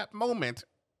 in that moment,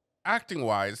 acting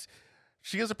wise,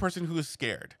 she is a person who is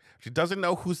scared. She doesn't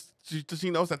know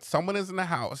she knows that someone is in the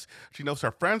house. She knows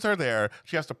her friends are there.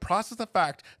 She has to process the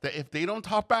fact that if they don't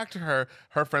talk back to her,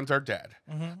 her friends are dead.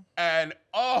 And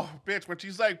oh, bitch, when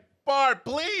she's like, Barb,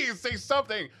 please say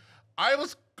something, I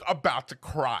was about to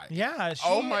cry. Yeah.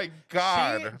 Oh my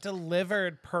God. She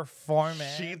delivered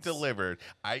performance. She delivered.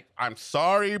 I'm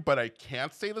sorry, but I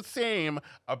can't say the same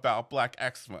about Black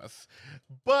Xmas.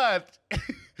 But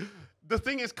the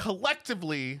thing is,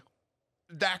 collectively,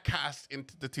 that cast in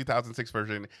the 2006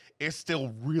 version is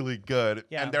still really good.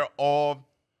 Yeah. And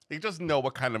they just know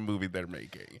what kind of movie they're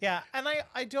making. Yeah, and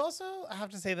I do also have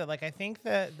to say that like I think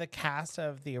that the cast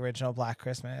of the original Black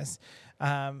Christmas,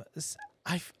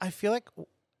 I feel like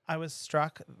I was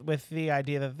struck with the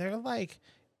idea that they're like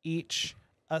each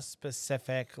a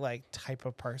specific like type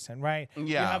of person, right? Yeah.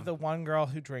 You have the one girl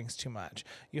who drinks too much.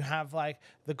 You have like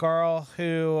the girl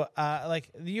who like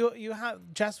you have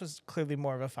Jess was clearly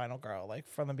more of a final girl like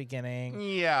from the beginning.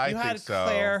 Yeah, you I had think so.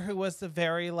 Claire who was the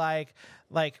very like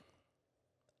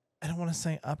I don't want to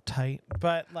say uptight,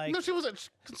 but like No, she was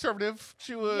conservative.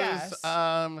 She was Yes.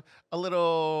 a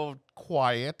little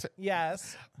quiet,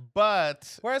 yes.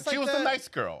 but Whereas, she like, was the the- nice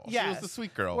girl. She was Yes. the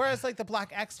sweet girl. Whereas like the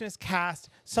Black Xmas cast,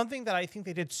 something that I think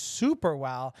they did super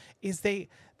well is they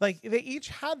each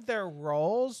had their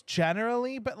roles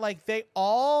generally, but like they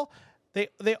all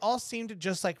seem to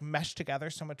just like mesh together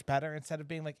so much better instead of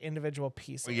being like individual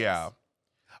pieces. Yeah.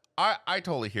 I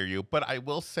totally hear you, but I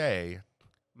will say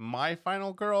my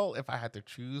final girl, if I had to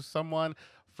choose someone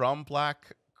from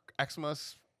Black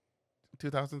Xmas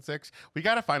 2006, we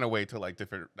got to find a way to like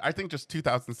different. I think just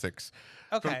 2006.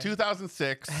 Okay. From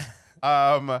 2006,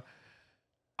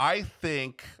 I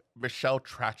think Michelle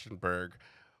Trachtenberg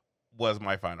was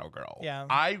my final girl. Yeah.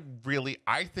 I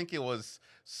think it was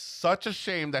such a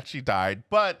shame that she died,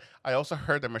 but I also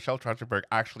heard that Michelle Trachtenberg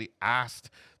actually asked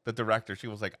the director, she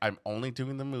was like, I'm only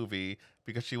doing the movie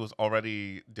because she was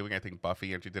already doing, I think,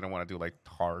 Buffy, and she didn't want to do like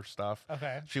horror stuff.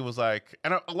 Okay. She was like,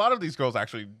 and a lot of these girls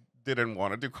actually didn't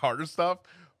want to do horror stuff,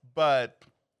 but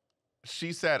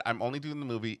she said, I'm only doing the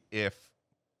movie if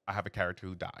I have a character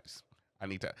who dies. I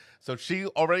need to. So she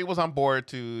already was on board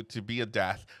to be a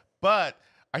death, but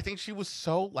I think she was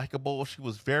so likable. She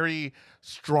was very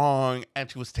strong, and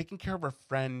she was taking care of her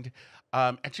friend.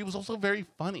 And she was also very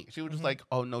funny. She was just like,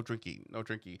 "Oh, no drinking, no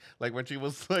drinking." Like when she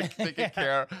was like taking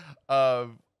care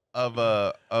of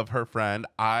her friend.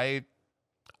 I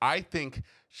think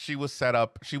she was set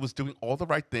up. She was doing all the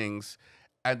right things,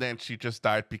 and then she just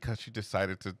died because she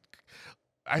decided to.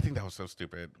 I think that was so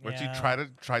stupid. When she Yeah.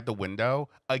 tried the window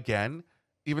again,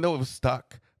 even though it was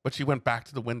stuck, but she went back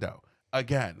to the window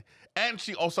again. And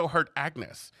she also hurt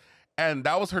Agnes. And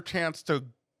that was her chance to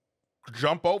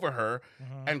jump over her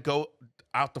and go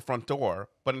out the front door,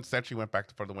 but instead she went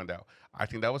back for the window. I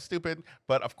think that was stupid,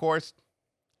 but of course,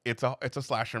 it's a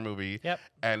slasher movie. Yep.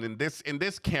 And in this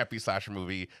campy slasher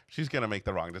movie, she's gonna make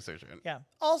the wrong decision. Yeah.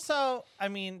 Also, I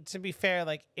mean, to be fair,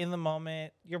 like in the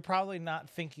moment, you're probably not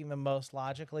thinking the most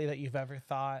logically that you've ever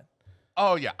thought.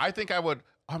 Oh yeah, I think I would.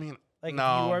 I mean, Like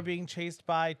no, if you were being chased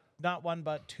by not one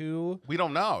but two. we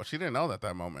don't know. She didn't know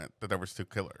that moment that there was two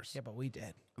killers. Yeah, but we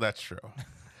did. That's true.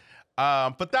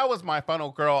 But that was my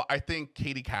final girl. I think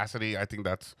Katie Cassidy. I think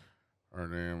that's her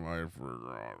name. I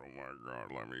forgot. Oh my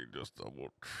god. Let me just double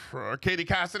check. Katie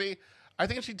Cassidy. I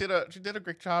think she did a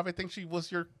great job. I think she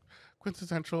was your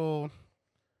quintessential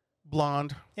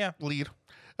blonde lead.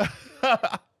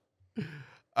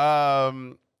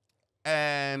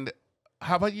 And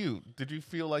how about you? Did you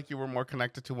feel like you were more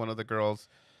connected to one of the girls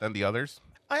than the others?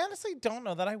 I honestly don't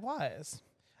know that I was.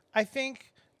 I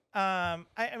think I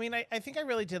mean I think I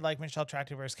really did like Michelle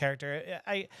Trachtenberg's character.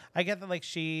 I get that like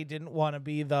she didn't want to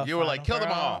be the You were like, kill them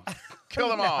girl. all. Kill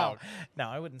them all. No,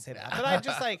 I wouldn't say that. But I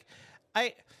just like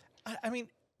I mean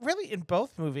really in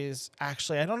both movies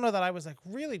actually I don't know that I was like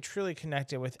really truly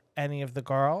connected with any of the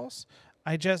girls.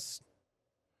 I just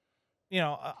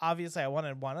obviously I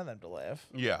wanted one of them to live.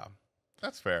 Yeah.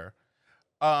 That's fair.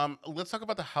 Let's talk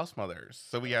about the house mothers.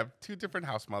 So we have two different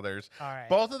house mothers. All right.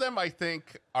 Both of them, I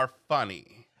think, are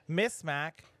funny. Miss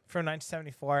Mac from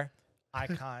 1974,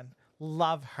 icon.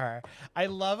 Love her. I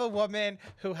love a woman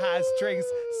who has drinks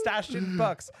stashed in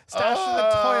books, stashed in the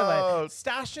toilet,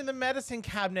 stashed in the medicine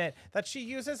cabinet that she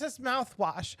uses as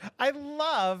mouthwash. I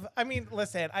mean,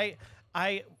 listen,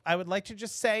 I would like to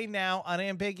just say now,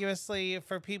 unambiguously,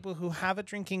 for people who have a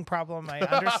drinking problem, I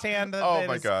understand that,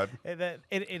 that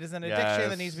it is an addiction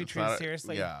that needs to be treated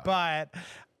seriously. Yeah. But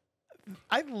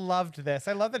I loved this.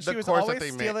 I love that she was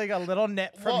always stealing a little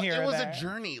nit from here. It was a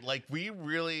journey. Like we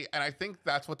really, and I think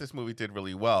that's what this movie did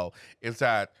really well, is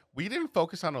that we didn't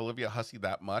focus on Olivia Hussey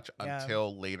that much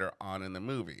until later on in the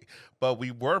movie. But we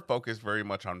were focused very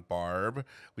much on Barb.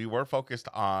 We were focused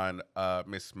on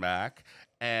Miss Mac.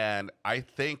 And I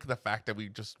think the fact that we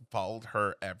just followed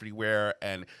her everywhere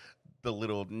and the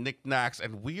little knickknacks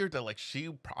and weird that like she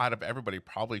out of everybody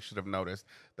probably should have noticed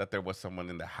that there was someone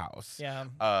in the house. Yeah.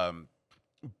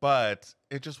 But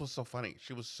it just was so funny.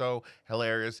 She was so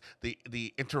hilarious.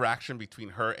 The interaction between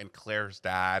her and Claire's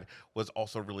dad was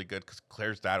also really good because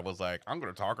Claire's dad was like, "I'm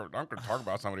gonna talk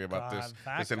about somebody about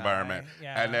this environment."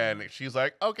 Yeah. And then she's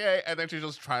like, "Okay," and then she's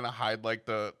just trying to hide like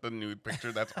the nude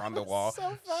picture that's on the wall.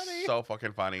 So funny. So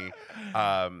fucking funny.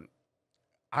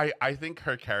 I think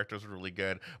her character is really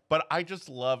good, but I just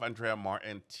love Andrea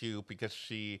Martin too because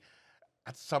she.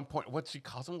 At some point, what she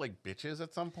calls them like bitches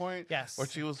at some point. Yes. Or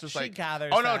she was just she like,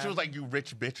 gathers oh no, them. She was like, you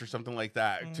rich bitch or something like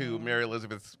that to Mary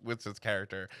Elizabeth Winstead's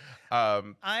character.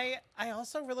 I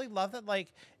also really love that,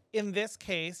 like in this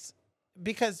case,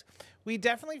 because we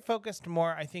definitely focused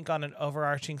more, I think, on an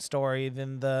overarching story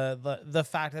than the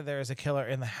fact that there is a killer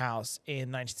in the house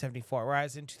in 1974.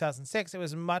 Whereas in 2006, it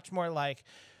was much more like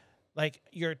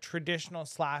your traditional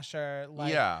slasher.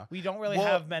 Like, we don't really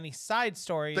have many side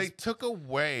stories. They took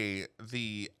away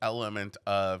the element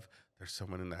of there's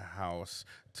someone in the house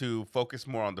to focus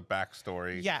more on the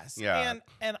backstory. Yes. Yeah.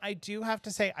 And I do have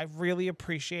to say, I really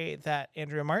appreciate that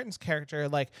Andrea Martin's character,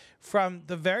 like from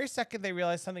the very second they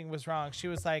realized something was wrong, she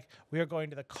was like, we are going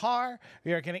to the car.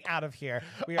 We are getting out of here.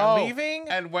 We are leaving.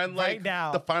 And when right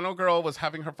now the final girl was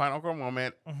having her final girl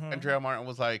moment, Andrea Martin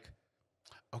was like,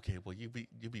 okay, well, you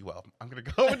be well. I'm gonna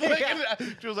go.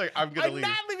 She was like, I'm not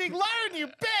leaving. Learn, you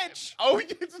bitch.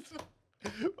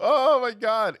 Oh my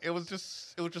god, it was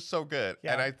just so good.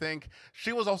 Yeah. And I think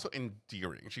she was also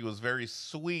endearing. She was very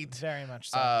sweet. Very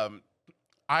much so.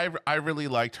 I really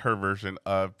liked her version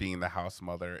of being the house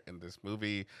mother in this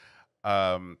movie.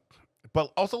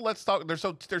 But also let's talk.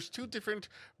 There's two different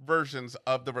versions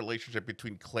of the relationship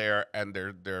between Claire and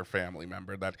their family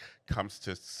member that comes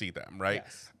to see them, right?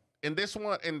 Yes. In this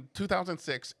one, in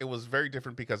 2006, it was very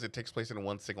different because it takes place in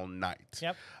one single night.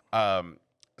 Yep.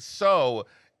 So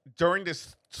during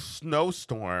this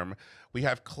snowstorm, we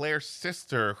have Claire's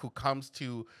sister who comes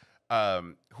to,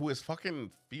 who is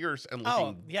fucking fierce and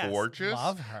looking gorgeous.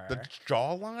 Love her. The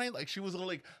jawline, like she was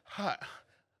like, "Huh,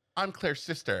 I'm Claire's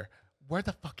sister. Where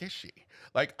the fuck is she?"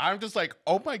 Like I'm just like,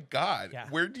 "Oh my god,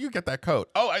 where do you get that coat?"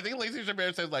 Oh, I think Lacey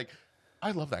Chabert says like, I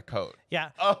love that coat. Yeah.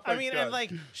 Oh I mean, and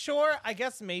like, sure, I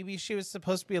guess maybe she was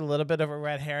supposed to be a little bit of a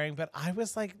red herring, but I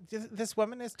was like, this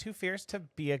woman is too fierce to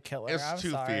be a killer. It's I'm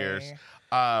too sorry. fierce.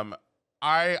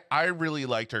 I really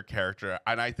liked her character,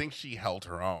 and I think she held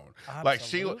her own.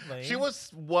 Absolutely. Like she was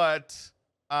what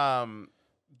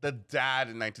the dad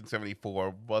in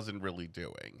 1974 wasn't really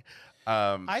doing.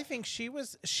 I think she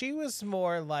was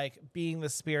more like being the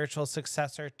spiritual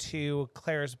successor to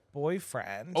Claire's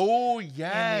boyfriend. Oh, in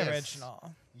yes. the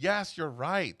original. Yes, you're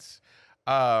right.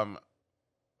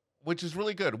 Which is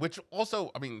really good. Which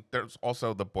also, I mean, there's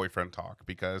also the boyfriend talk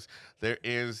because there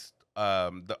is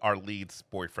our lead's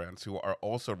boyfriends who are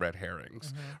also red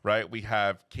herrings, right? We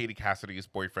have Katie Cassidy's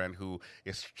boyfriend who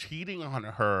is cheating on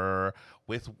her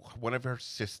with one of her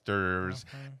sisters,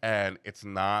 and it's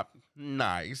not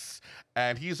nice.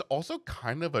 And he's also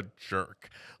kind of a jerk.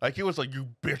 Like, he was like, "You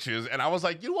bitches," and I was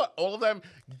like, you know what? All of them,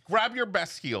 grab your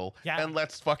best heel and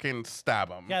let's fucking stab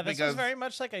them. Yeah, this was very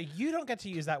much like you don't get to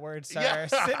use that word, sir. Yeah.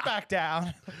 Sit back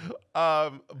down.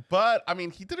 But I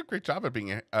mean, he did a great job at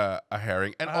being a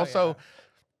herring, and also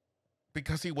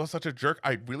because he was such a jerk,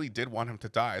 I really did want him to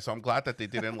die. So I'm glad that they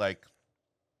didn't like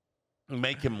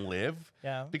make him live.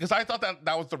 Yeah, because I thought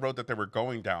that was the road that they were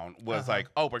going down. Was like,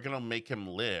 oh, we're gonna make him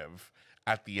live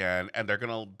at the end, and they're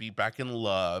gonna be back in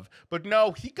love. But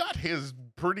no, he got his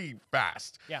pretty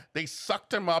fast. Yeah, they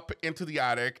sucked him up into the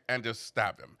attic and just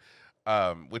stabbed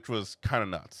him, which was kind of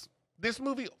nuts. This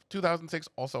movie, 2006,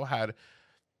 also had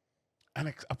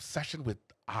an obsession with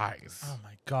eyes. Oh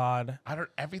my god!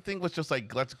 Everything was just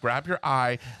like, let's grab your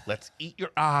eye, let's eat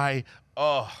your eye.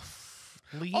 Oh,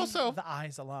 leave also the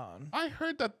eyes alone. I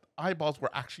heard that eyeballs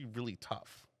were actually really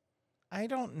tough. I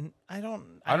don't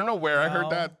know where I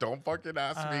heard that. Don't fucking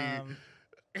ask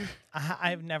me.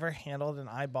 I've never handled an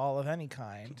eyeball of any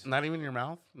kind. Not even your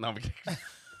mouth? No. I'm kidding.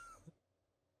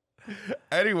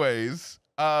 Anyways,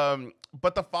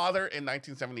 but the father in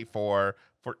 1974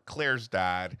 for Claire's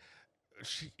dad,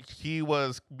 he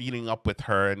was meeting up with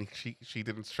her and she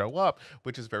didn't show up,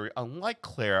 which is very unlike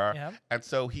Claire. Yep. And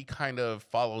so he kind of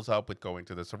follows up with going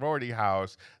to the sorority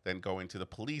house, then going to the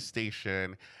police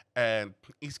station, and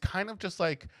he's kind of just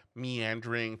like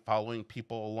meandering, following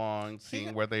people along,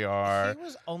 seeing where they are. He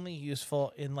was only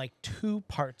useful in like 2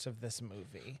 parts of this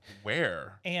movie.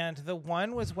 Where? And the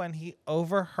one was when he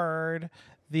overheard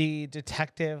the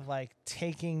detective like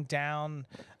taking down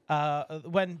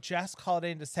when Jess called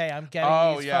in to say, I'm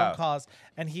getting these phone calls,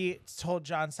 and he told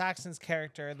John Saxon's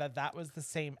character that was the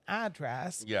same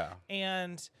address. Yeah.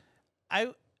 And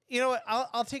you know what?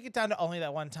 I'll take it down to only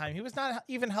that one time. He was not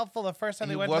even helpful the first time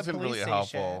they went to the police station.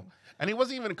 Helpful. And he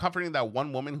wasn't even comforting that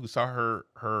one woman who saw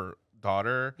her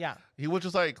daughter. Yeah. He was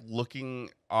just like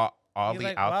looking oddly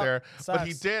like, out well, there. sucks. But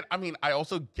he did, I mean, I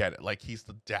also get it. Like, he's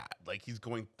the dad. Like, he's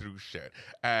going through shit.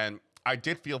 And I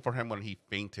did feel for him when he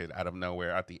fainted out of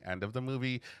nowhere at the end of the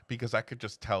movie, because I could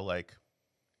just tell, like,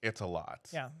 it's a lot.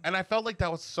 Yeah. And I felt like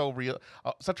that was so real,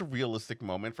 such a realistic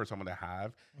moment for someone to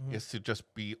have, is to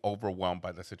just be overwhelmed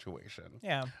by the situation.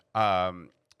 Yeah.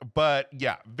 But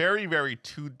yeah, very, very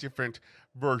 2 different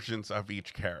versions of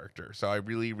each character. So I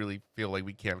really, really feel like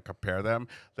we can't compare them.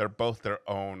 They're both their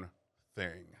own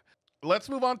thing. Let's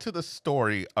move on to the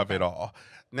story of it all.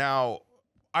 Now,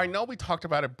 I know we talked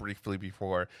about it briefly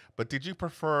before, but did you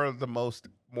prefer the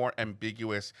more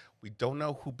ambiguous, we don't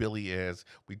know who Billy is,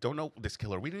 we don't know this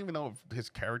killer, we don't even know if his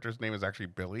character's name is actually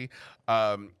Billy,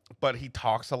 but he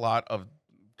talks a lot of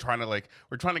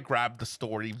we're trying to grab the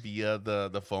story via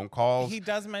the phone calls. He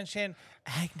does mention,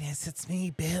 Agnes, it's me,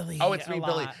 Billy. Oh, it's me,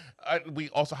 Billy. We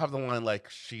also have the line like,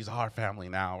 she's our family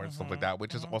now, or stuff like that,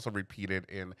 which is also repeated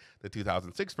in the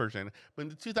 2006 version. But in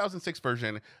the 2006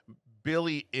 version,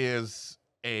 Billy is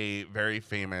a very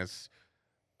famous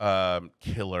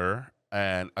killer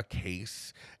and a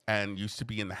case, and used to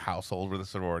be in the household where the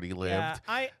sorority lived.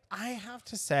 Yeah, I have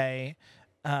to say,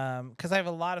 because I have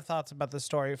a lot of thoughts about the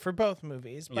story for both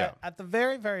movies, but at the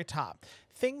very, very top,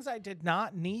 things I did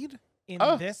not need in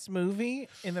this movie,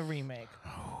 in the remake.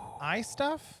 Eye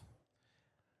stuff,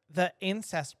 the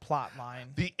incest plot line.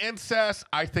 The incest,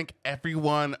 I think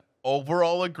everyone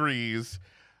overall agrees.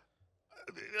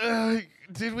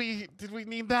 Did we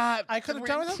need that? I could have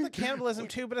done without the cannibalism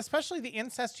too, but especially the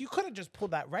incest, you could have just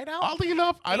pulled that right out. Oddly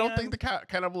enough, I don't think the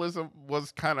cannibalism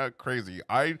was kind of crazy.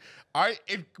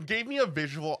 It gave me a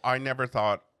visual I never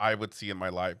thought I would see in my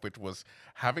life, which was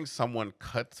having someone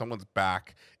cut someone's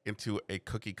back into a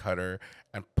cookie cutter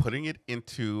and putting it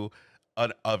into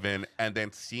an oven, and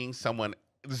then seeing someone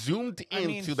zoomed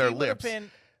into their lips.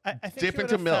 I think dip he would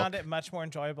into have milk. found it much more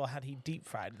enjoyable had he deep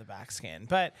fried the back skin.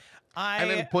 But and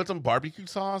then put some barbecue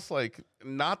sauce, like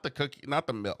not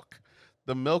the milk.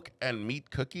 The milk and meat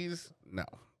cookies, no.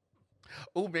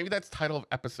 Oh, maybe that's title of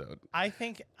episode. I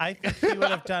think he would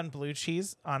have done blue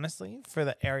cheese, honestly, for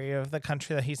the area of the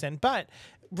country that he's in. But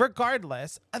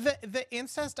regardless, the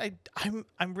incest,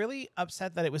 I'm really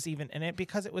upset that it was even in it,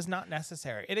 because it was not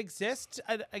necessary. It exists,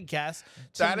 I guess,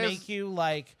 to make you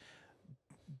like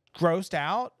grossed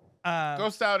out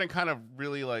Goes out and kind of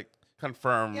really like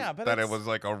confirm but that it was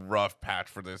like a rough patch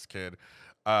for this kid.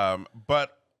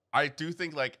 But I do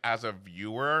think like as a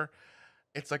viewer,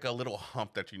 it's like a little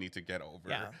hump that you need to get over.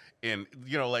 Yeah. And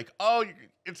like, oh,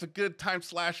 it's a good time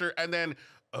slasher, and then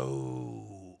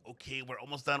okay, we're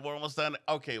almost done.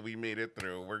 Okay, we made it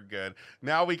through. We're good.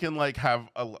 Now we can like have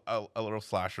a little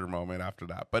slasher moment after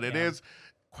that. But it is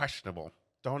questionable.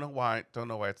 Don't know why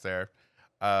it's there.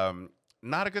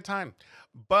 Not a good time.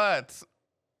 But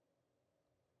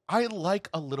I like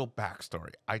a little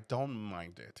backstory. I don't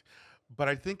mind it. But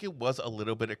I think it was a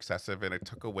little bit excessive, and it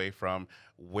took away from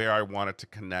where I wanted to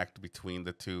connect between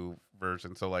the two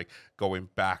versions. So like going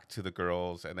back to the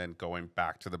girls, and then going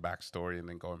back to the backstory, and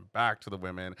then going back to the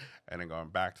women, and then going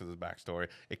back to the backstory.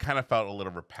 It kind of felt a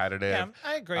little repetitive. Yeah,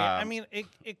 I agree. I mean,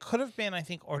 it could have been, I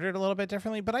think, ordered a little bit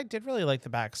differently, but I did really like the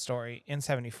backstory in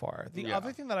 74. The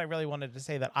other thing that I really wanted to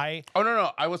say that I... Oh,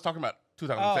 no. I was talking about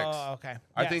 2006. Oh, okay.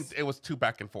 I think it was too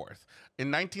back and forth. In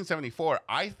 1974,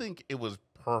 I think it was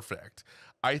perfect.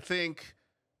 I think,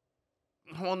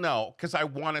 well, no, because I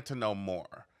wanted to know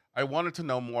more. I wanted to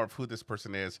know more of who this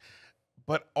person is,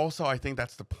 but also I think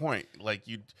that's the point. Like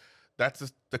that's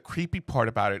just, the creepy part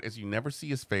about it is you never see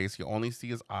his face. You only see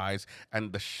his eyes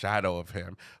and the shadow of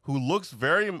him, who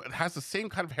has the same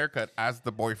kind of haircut as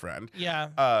the boyfriend.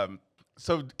 Yeah.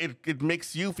 So it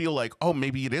makes you feel like, oh,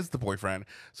 maybe it is the boyfriend.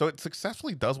 So it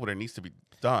successfully does what it needs to be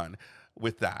done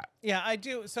with that. Yeah, I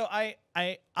do. So I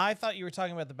thought you were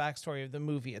talking about the backstory of the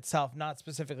movie itself, not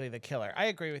specifically the killer. I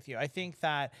agree with you. I think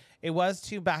that it was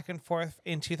too back and forth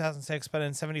in 2006, but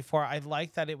in 74, I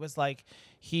like that it was like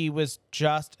he was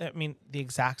just, I mean, the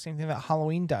exact same thing that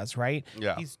Halloween does, right?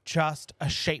 Yeah. He's just a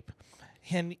shape.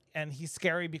 And he's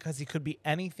scary because he could be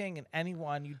anything and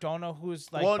anyone. You don't know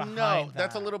who's like behind that.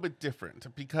 That's a little bit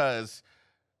different, because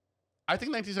I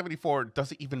think 1974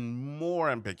 does it even more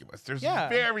ambiguous. There's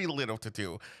very little to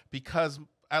do, because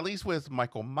at least with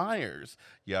Michael Myers,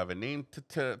 you have a name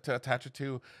to attach it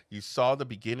to. You saw the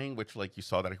beginning, which like you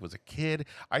saw that he was a kid.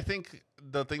 I think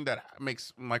the thing that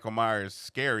makes Michael Myers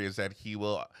scary is that he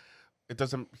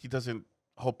doesn't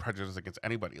hold prejudice against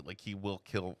anybody. Like, he will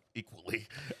kill equally,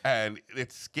 and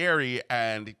it's scary,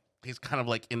 and he's kind of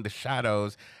like in the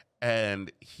shadows,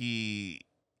 and he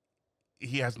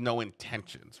has no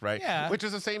intentions, right? Yeah. Which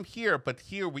is the same here, but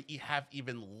here we have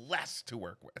even less to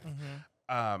work with.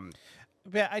 Mm-hmm.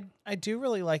 But I do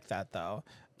really like that, though.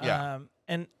 Yeah.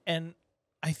 And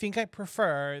I think I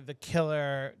prefer the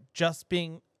killer just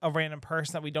being a random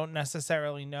person that we don't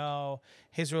necessarily know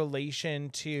his relation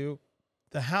to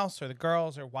the house or the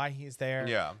girls or why he's there.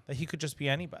 Yeah. That he could just be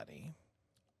anybody.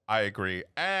 I agree.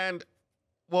 And,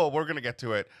 well, we're going to get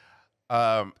to it.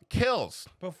 Kills.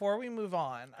 Before we move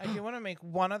on, I do want to make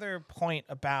one other point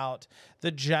about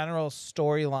the general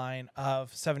storyline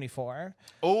of 74.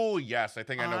 Oh, yes. I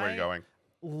think I know where you're going.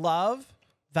 Love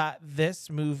that this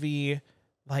movie,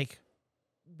 like,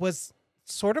 was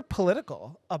sort of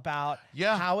political about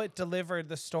how it delivered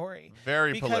the story.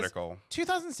 Very political.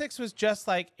 2006 was just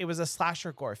like, it was a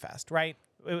slasher gore fest, right?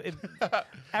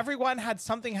 Everyone had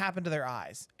something happen to their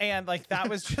eyes, and like that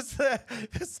was just the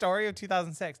story of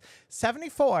 2006.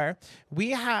 74,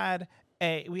 we had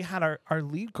our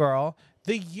lead girl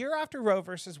the year after Roe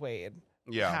versus Wade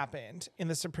happened in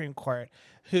the Supreme Court,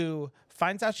 who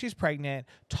finds out she's pregnant,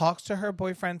 talks to her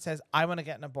boyfriend, says, I want to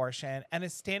get an abortion, and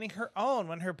is standing her own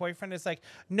when her boyfriend is like,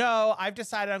 no, I've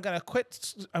decided I'm going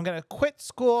to quit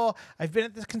school. I've been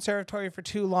at this conservatory for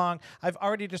too long. I've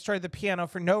already destroyed the piano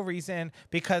for no reason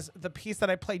because the piece that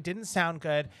I played didn't sound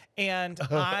good. And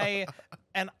I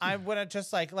want to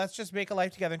just like, let's just make a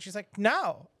life together. And she's like,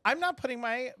 no, I'm not putting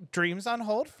my dreams on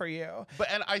hold for you.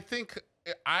 And I think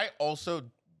I also,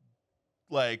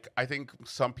 like, I think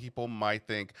some people might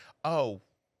think, oh,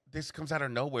 this comes out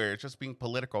of nowhere. It's just being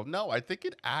political. No, I think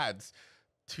it adds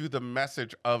to the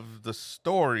message of the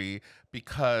story,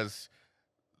 because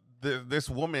this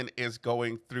woman is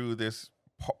going through this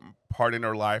part in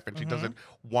her life, and she doesn't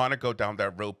want to go down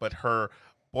that road, but her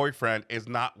boyfriend is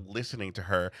not listening to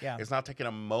her. Yeah. Is not taking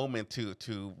a moment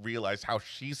to realize how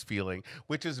she's feeling,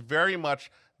 which is very much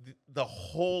the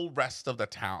whole rest of the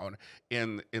town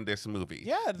in this movie.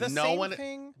 Yeah, same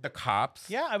thing. The cops.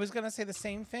 Yeah, I was going to say the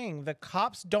same thing. The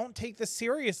cops don't take this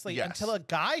seriously until a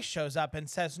guy shows up and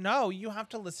says, no, you have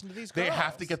to listen to these girls. They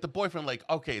have to get the boyfriend, like,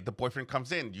 okay, the boyfriend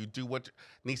comes in, you do what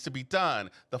needs to be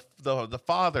done. The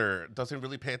father doesn't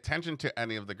really pay attention to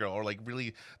any of the girl, or like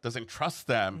really doesn't trust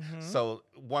them. So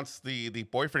once the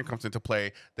boyfriend comes into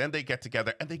play, then they get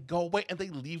together and they go away and they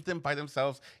leave them by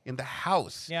themselves in the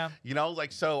house. Yeah. You know,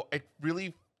 like, so it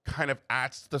really kind of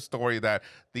adds to the story that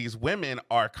these women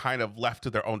are kind of left to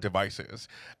their own devices,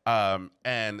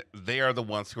 and they are the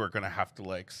ones who are going to have to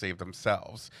like save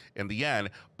themselves in the end.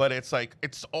 But it's like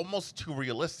it's almost too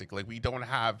realistic. Like we don't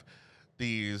have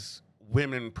these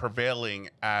women prevailing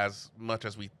as much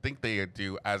as we think they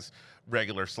do as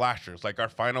regular slashers. Like our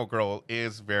final girl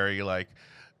is very like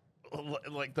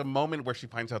the moment where she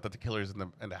finds out that the killer is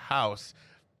in the house,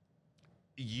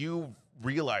 you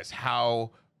realize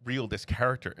how real this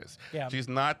character is. Yeah. She's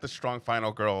not the strong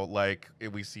final girl like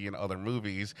we see in other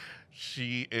movies.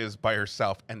 She is by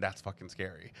herself, and that's fucking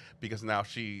scary because now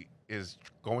she is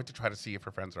going to try to see if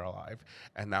her friends are alive,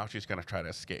 and now she's going to try to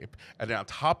escape. And then on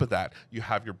top of that, you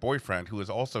have your boyfriend who is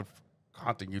also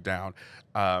hunting you down.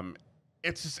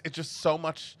 It's just so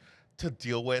much to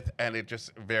deal with, and it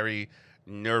just very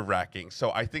nerve-wracking.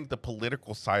 So I think the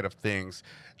political side of things,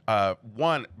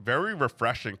 one, very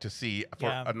refreshing to see for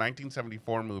a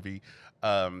 1974 movie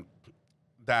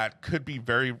that could be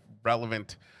very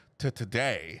relevant to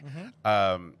today.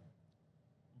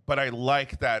 But I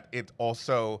like that it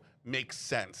also makes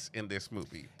sense in this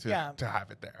movie to have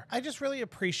it there. I just really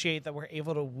appreciate that we're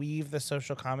able to weave the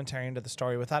social commentary into the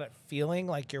story without it feeling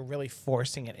like you're really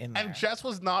forcing it in there. And Jess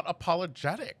was not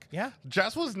apologetic. Yeah.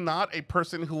 Jess was not a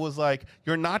person who was like,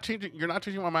 you're not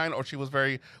changing my mind, or she was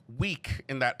very weak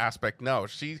in that aspect. No,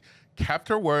 she kept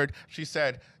her word. She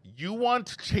said, you want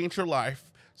to change your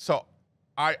life, so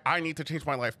I need to change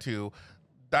my life too.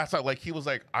 That's not like he was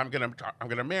like, I'm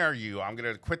gonna marry you. I'm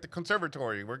gonna quit the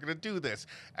conservatory. We're gonna do this.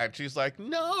 And she's like,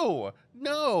 no,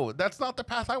 that's not the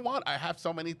path I want. I have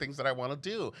so many things that I want to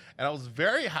do. And I was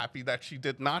very happy that she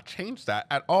did not change that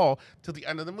at all to the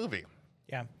end of the movie.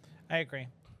 Yeah, I agree.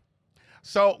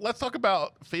 So let's talk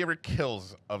about favorite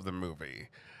kills of the movie,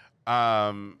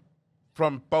 from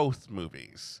both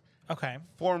movies. Okay.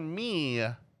 For me,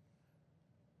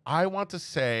 I want to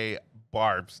say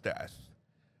Barb's death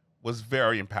was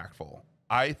very impactful.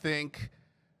 I think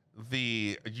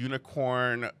the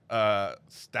unicorn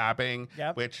stabbing,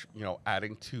 which,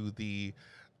 adding to the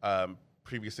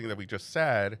previous thing that we just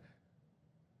said,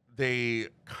 they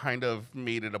kind of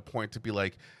made it a point to be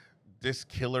like, this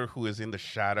killer who is in the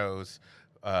shadows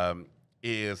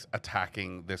is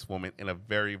attacking this woman in a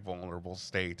very vulnerable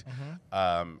state,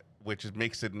 which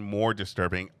makes it more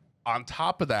disturbing. On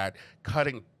top of that,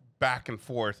 cutting back and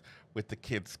forth with the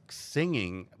kids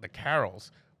singing the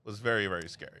carols was very, very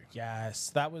scary. Yes,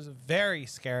 that was very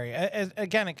scary.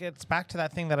 Again, it gets back to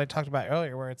that thing that I talked about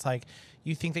earlier, where it's like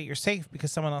you think that you're safe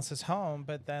because someone else is home,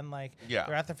 but then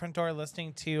you're at the front door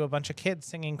listening to a bunch of kids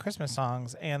singing Christmas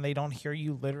songs, and they don't hear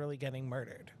you literally getting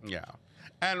murdered. Yeah.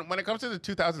 And when it comes to the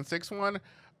 2006 one,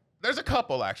 there's a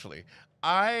couple, actually.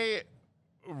 I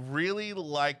really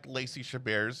like Lacey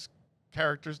Chabert's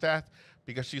character's death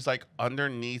because she's like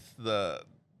underneath the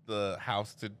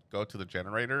house to go to the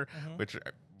generator, which is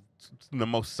the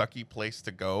most sucky place to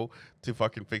go to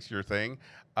fucking fix your thing.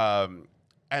 And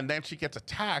then she gets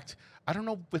attacked. I don't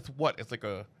know with what. It's like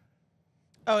a...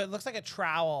 Oh, it looks like a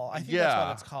trowel. I think that's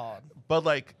what it's called. But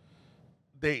like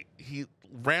he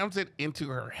rams it into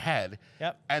her head.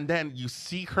 Yep. And then you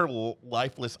see her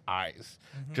lifeless eyes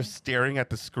just staring at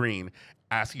the screen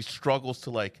as he struggles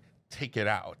to like take it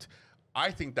out. I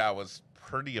think that was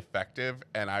pretty effective,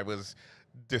 and I was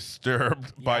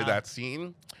disturbed by that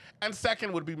scene. And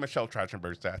second would be Michelle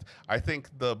Trachtenberg's death. I think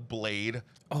the blade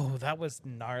that was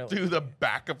gnarly through the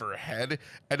back of her head,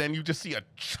 and then you just see a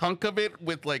chunk of it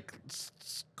with like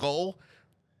skull.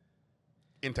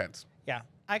 Intense. Yeah,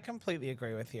 I completely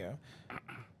agree with you.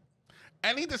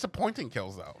 Any disappointing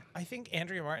kills though? I think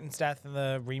Andrea Martin's death in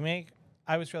the remake,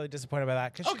 I was really disappointed by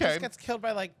that because she just gets killed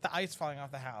by like the ice falling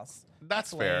off the house.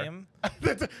 That's lame.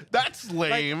 Fair. That's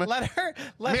lame. Like, let her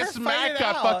Miss Mac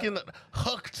got fucking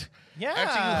hooked.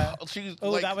 Yeah. And she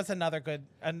like, that was another good.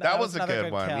 That was a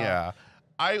good one. Kill. Yeah.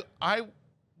 I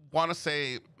want to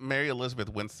say Mary Elizabeth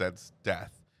Winstead's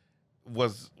death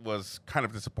was kind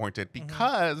of disappointed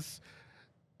because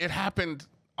it happened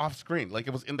off screen. Like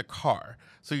it was in the car,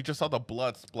 so you just saw the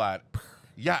blood splat.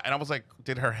 Yeah, and I was like,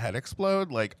 did her head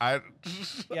explode? Like,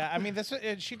 Yeah, I mean,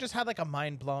 she just had like a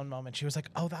mind blown moment. She was like,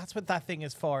 oh, that's what that thing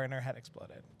is for, and her head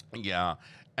exploded. Yeah,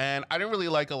 and I didn't really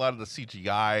like a lot of the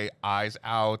CGI eyes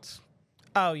out.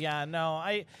 Oh yeah, no,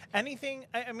 I mean,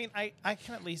 I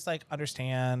can at least like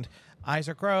understand eyes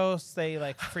are gross. They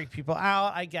like freak people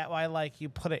out. I get why like you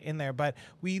put it in there, but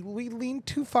we lean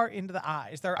too far into the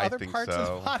eyes. There are other parts of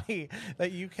the body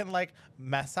that you can like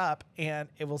mess up, and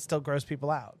it will still gross people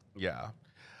out. Yeah.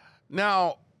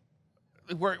 Now,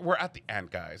 we're at the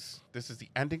end, guys. This is the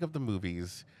ending of the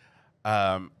movies.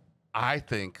 I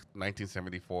think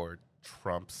 1974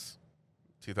 trumps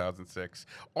 2006,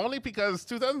 only because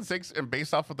 2006, and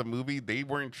based off of the movie, they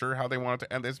weren't sure how they wanted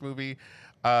to end this movie.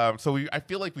 I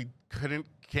feel like we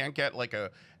can't get like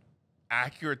a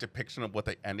accurate depiction of what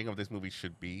the ending of this movie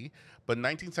should be. But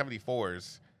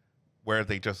 1974's, where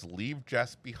they just leave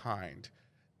Jess behind,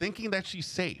 thinking that she's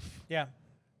safe. Yeah.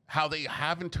 How they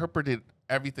have interpreted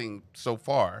everything so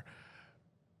far.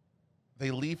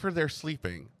 They leave her there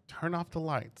sleeping, turn off the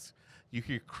lights. You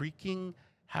hear creaking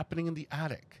happening in the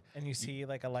attic. And you see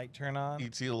like a light turn on. You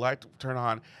see the light turn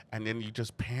on, and then you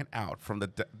just pan out from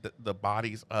the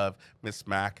bodies of Miss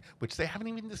Mack, which they haven't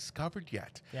even discovered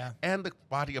yet. Yeah. And the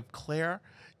body of Claire.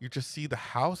 You just see the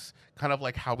house, kind of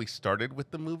like how we started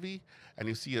with the movie, and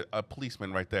you see a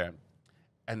policeman right there.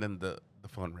 And then the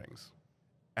phone rings.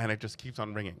 And it just keeps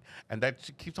on ringing. And that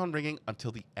keeps on ringing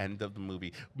until the end of the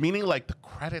movie, meaning like the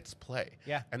credits play.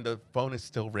 Yeah. And the phone is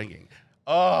still ringing.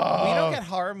 Oh, We don't get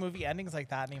horror movie endings like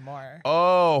that anymore.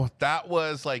 Oh, that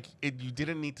was like you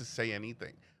didn't need to say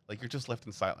anything. Like you're just left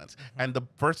in silence. And the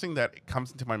first thing that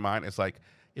comes into my mind is like,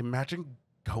 imagine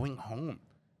going home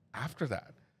after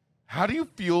that. How do you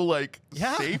feel like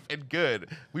safe and good?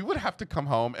 We would have to come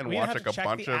home and watch like a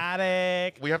bunch of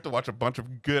attic. We have to watch a bunch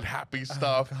of good, happy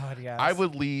stuff. Oh, God, yes. I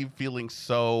would leave feeling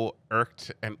so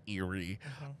irked and eerie.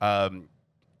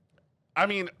 I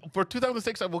mean, for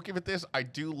 2006, I will give it this. I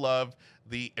do love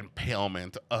the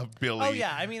impalement of Billy. Oh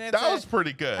yeah, I mean that was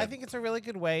pretty good. I think it's a really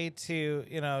good way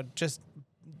to just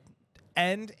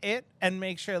end it and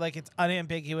make sure like it's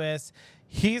unambiguous.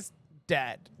 He's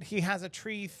dead. He has a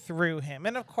tree through him,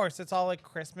 and of course, it's all like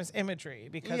Christmas imagery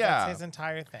because that's his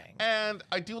entire thing. And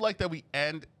I do like that we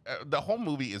end. The whole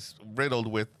movie is riddled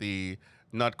with the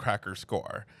Nutcracker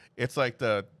score. It's like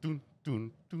the. Dun,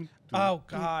 dun, dun, Oh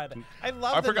God, I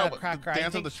love the Nutcracker.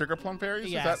 Dance of the Sugar Plum Fairies.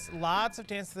 Yes, lots of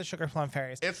Dance of the Sugar Plum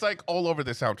Fairies. It's like all over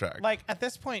the soundtrack. Like at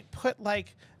this point, put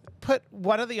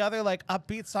one of the other like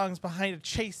upbeat songs behind a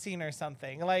chase scene or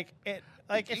something. Like it.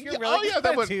 Like if you're really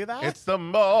gonna do that, it's the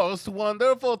most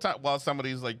wonderful time while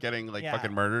somebody's like getting like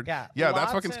fucking murdered. Yeah,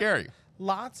 that's fucking scary.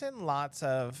 Lots and lots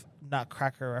of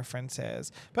Nutcracker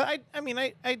references. But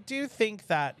I do think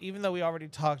that even though we already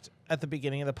talked at the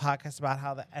beginning of the podcast about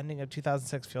how the ending of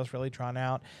 2006 feels really drawn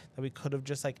out, that we could have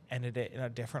just like ended it in a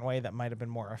different way that might have been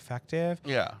more effective.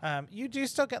 Yeah. You do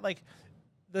still get like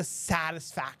the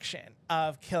satisfaction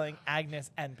of killing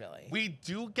Agnes and Billy. We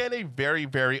do get a very,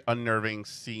 very unnerving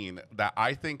scene that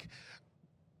I think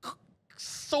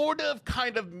sort of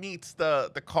kind of meets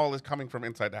the call is coming from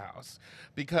inside the house.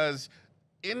 Because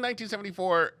in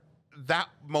 1974, that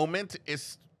moment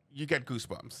is, you get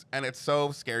goosebumps. And it's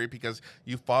so scary because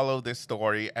you follow this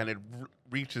story and it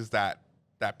reaches that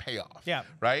payoff. Yeah.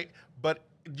 Right? But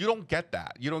you don't get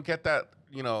that. You don't get that,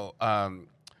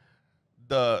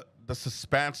 the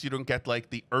suspense. You don't get like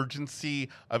the urgency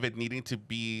of it needing to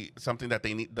be something that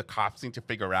the cops need to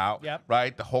figure out. Yep.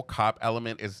 Right? The whole cop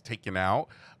element is taken out.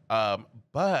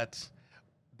 But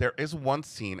there is one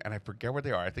scene, and I forget where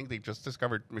they are. I think they just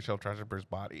discovered Michelle Trachtenberg's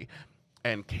body.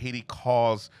 And Katie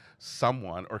calls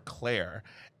someone, or Claire,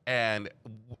 and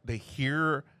they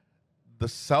hear the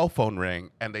cell phone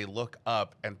ring, and they look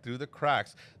up, and through the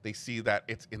cracks, they see that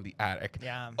it's in the attic.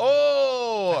 Yeah.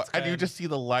 Oh! And you just see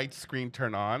the light screen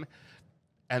turn on,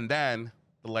 and then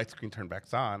the light screen turn back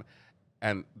on,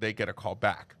 and they get a call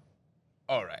back.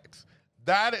 All right.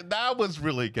 That was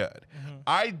really good. Mm-hmm.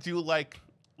 I do like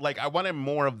I wanted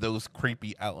more of those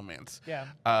creepy elements. Yeah.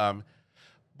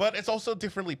 But it's also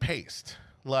differently paced.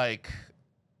 Like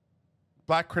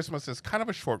Black Christmas is kind of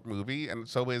a short movie, and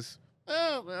so is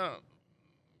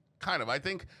kind of. I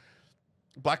think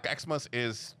Black Xmas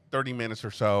is 30 minutes or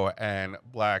so, and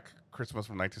Black Christmas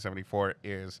from 1974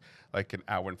 is like an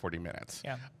hour and 40 minutes.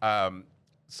 Yeah.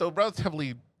 So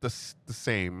relatively the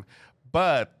same,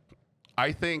 but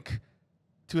I think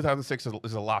 2006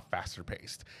 is a lot faster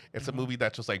paced. It's a movie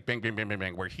that's just like bang, bang, bang, bang,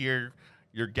 bang. We're here,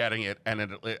 you're getting it,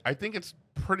 and I think it's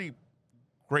pretty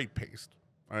great paced.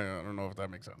 I don't know if that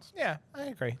makes sense. Yeah, I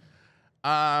agree.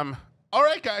 All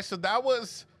right, guys. So that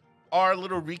was our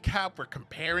little recap. We're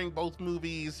comparing both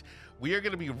movies. We are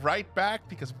going to be right back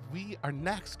because we are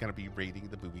next going to be rating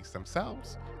the movies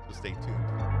themselves. So stay tuned.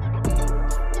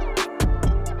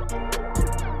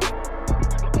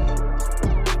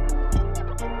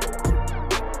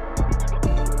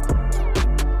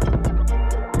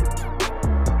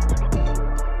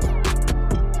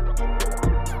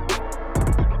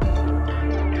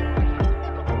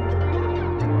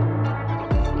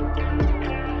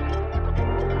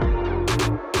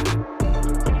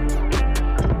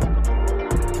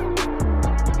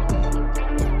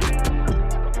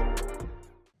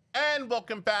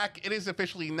 Welcome back. It is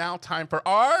officially now time for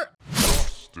our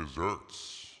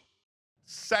desserts.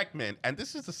 Segment, and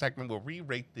this is the segment where we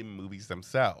rate the movies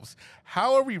themselves.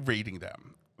 How are we rating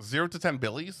them? 0 to 10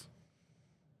 billies?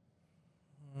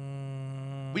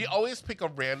 We always pick a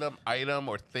random item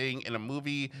or thing in a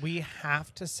movie. We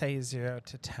have to say 0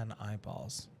 to 10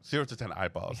 eyeballs. 0 to 10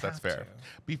 eyeballs. We That's have fair. to.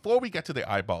 Before we get to the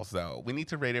eyeballs, though, we need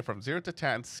to rate it from 0 to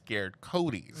 10 scared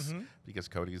Codys, Mm-hmm. because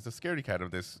Cody is the scaredy cat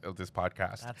of this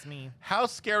podcast. That's me. How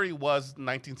scary was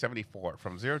 1974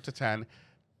 from 0 to 10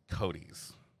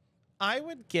 Codys? I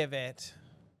would give it,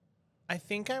 I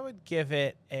think I would give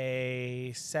it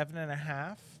a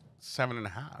 7.5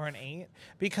 7.5 or an 8,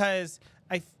 because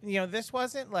this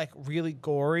wasn't like really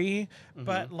gory,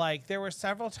 but like there were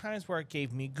several times where it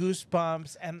gave me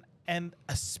goosebumps, and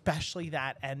especially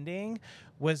that ending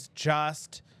was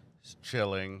just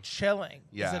Chilling. Is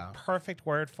Yeah. a perfect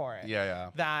word for it. Yeah.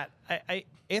 That I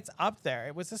it's up there.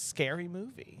 It was a scary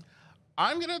movie.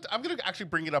 I'm gonna actually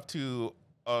bring it up to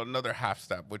another half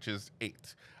step, which is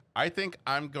 8. I think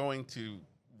I'm going to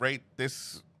rate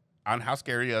this on how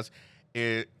scary it is.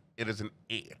 It is an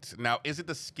 8. Now, is it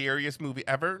the scariest movie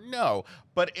ever? No,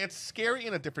 but it's scary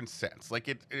in a different sense. Like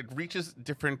it reaches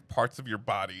different parts of your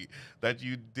body that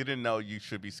you didn't know you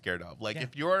should be scared of. Like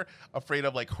if you're afraid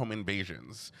of like home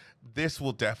invasions, this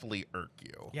will definitely irk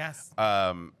you. Yes.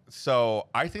 So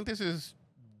I think this is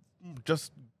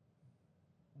just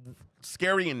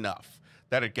scary enough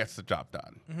that it gets the job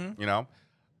done. You know,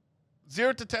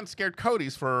 0 to 10 scared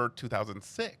Codys for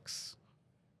 2006.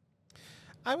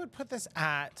 I would put this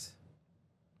at,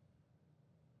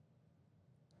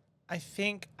 I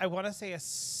think, I want to say a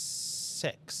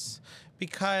 6,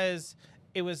 because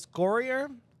it was gorier,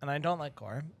 and I don't like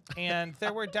gore, and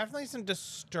there were definitely some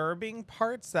disturbing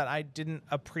parts that I didn't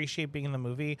appreciate being in the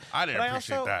movie. I didn't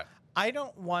appreciate that. I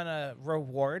don't want to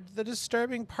reward the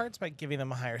disturbing parts by giving them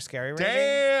a higher scary rating.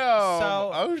 Damn.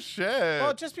 So, oh shit.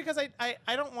 well, just because I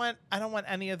don't want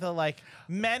any of the like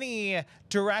many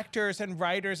directors and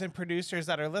writers and producers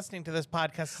that are listening to this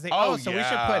podcast to say, so we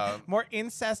should put more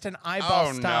incest and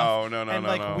eyeball stuff and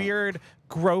like weird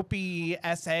gropey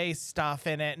essay stuff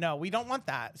in it. No, we don't want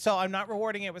that. So I'm not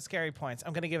rewarding it with scary points.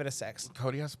 I'm gonna give it a 6.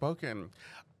 Cody has spoken.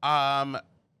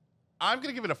 I'm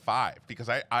gonna give it a 5 because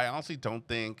I honestly don't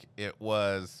think it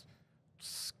was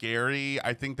scary.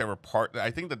 I think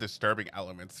I think the disturbing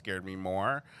elements scared me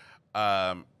more.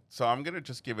 So I'm gonna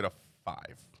just give it a 5.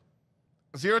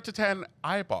 0 to 10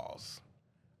 eyeballs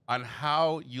on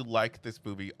how you like this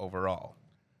movie overall.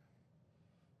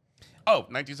 Oh,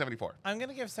 1974. I'm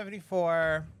gonna give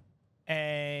 74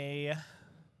 I'm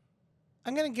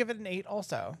gonna give it an 8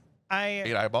 also.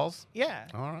 8 eyeballs? Yeah.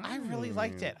 All right. I really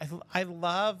liked it. I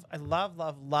love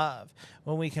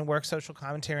when we can work social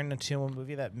commentary into a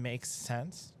movie that makes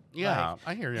sense. Yeah,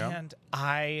 I hear you. And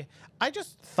I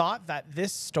just thought that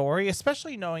this story,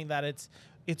 especially knowing that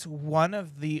it's one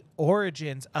of the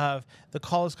origins of the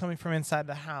call is coming from inside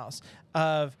the house,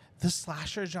 of the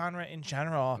slasher genre in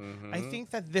general. I think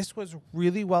that this was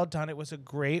really well done. It was a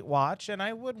great watch, and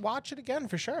I would watch it again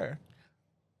for sure.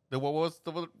 What was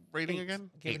the rating 8.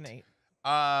 again? Give it an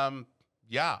 8.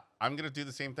 Yeah, I'm gonna do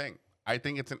the same thing. I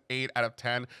think it's an 8 out of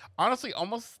 10. Honestly,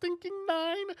 almost thinking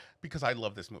 9 because I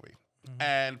love this movie.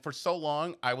 And for so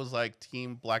long, I was like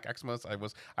Team Black Xmas.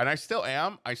 And I still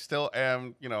am.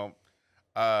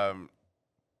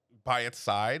 By its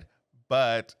side.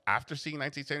 But after seeing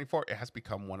 1974, it has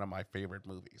become one of my favorite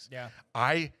movies. Yeah.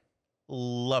 I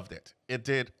loved it. It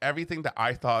did everything that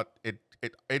I thought it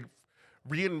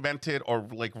reinvented or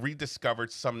like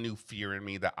rediscovered some new fear in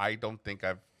me that I don't think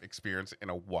I've experienced in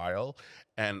a while.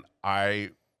 And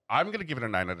I'm gonna give it a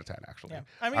 9 out of 10, actually. Yeah.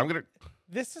 I mean,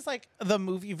 this is like the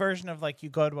movie version of like you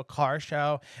go to a car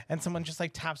show and someone just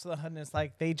like taps the hood and it's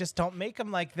like they just don't make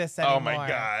them like this anymore. Oh my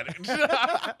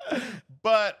God.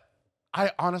 But I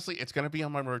honestly, it's gonna be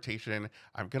on my rotation.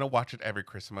 I'm gonna watch it every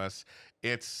Christmas.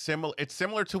 It's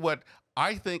similar to what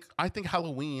I think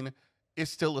Halloween is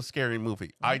still a scary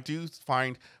movie. I do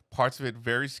find parts of it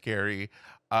very scary.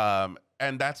 And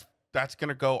that's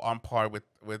gonna go on par with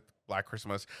Black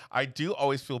Christmas. I do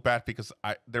always feel bad because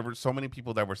there were so many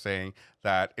people that were saying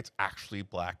that it's actually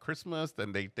Black Christmas,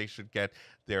 then they should get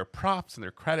their props and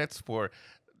their credits for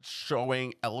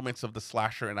showing elements of the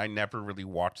slasher, and I never really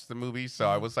watched the movie, so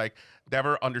I was like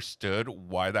never understood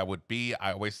why that would be.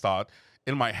 I always thought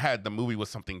in my head the movie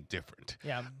was something different.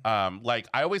 Yeah. Like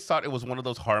I always thought it was one of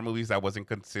those horror movies that wasn't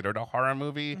considered a horror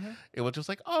movie. It was just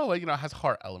like, oh, it has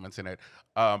horror elements in it.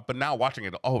 But now watching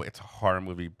it, it's a horror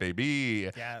movie, baby.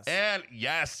 Yes. And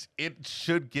yes, it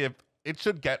should get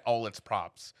all its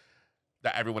props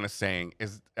that everyone is saying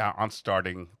is on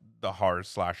starting the horror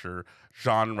slasher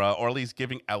genre, or at least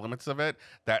giving elements of it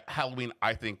that Halloween,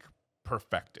 I think,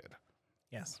 perfected.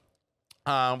 Yes.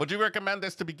 Would you recommend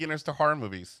this to beginners to horror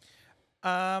movies?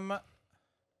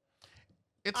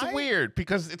 It's weird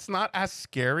because it's not as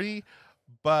scary,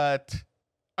 but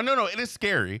no, it is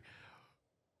scary,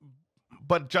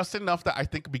 but just enough that I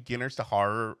think beginners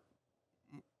to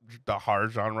the horror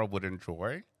genre would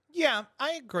enjoy. Yeah,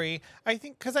 I agree. I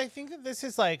think that this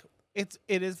is like it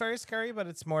is very scary, but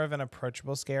it's more of an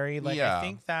approachable scary. Like Yeah. I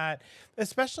think that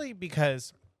especially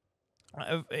because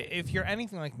if you're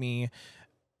anything like me,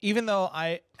 even though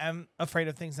I am afraid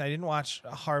of things and I didn't watch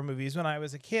horror movies when I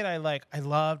was a kid, I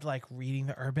loved like reading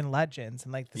the urban legends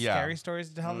and like the scary stories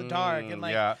to tell in the dark. And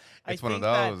like it's I one of think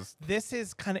that those. this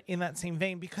is kind of in that same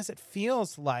vein because it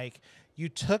feels like you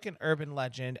took an urban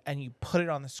legend and you put it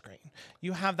on the screen.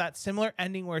 You have that similar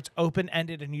ending where it's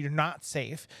open-ended and you're not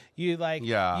safe. You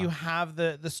you have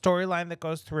the storyline that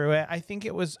goes through it. I think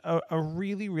it was a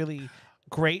really, really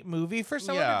great movie for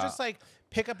someone to just like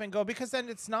pick up and go, because then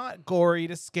it's not gory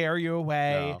to scare you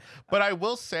away. No. But I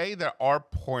will say there are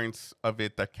points of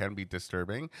it that can be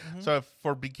disturbing. So if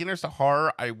for beginners to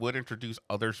horror, I would introduce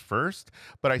others first,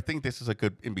 but I think this is a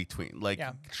good in between. Like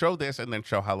show this and then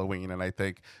show Halloween, and I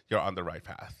think you're on the right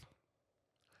path.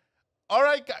 All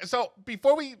right, guys. So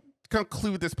before we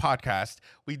conclude this podcast,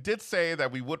 we did say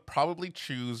that we would probably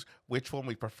choose which one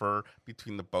we prefer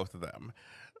between the both of them.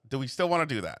 Do we still want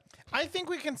to do that? I think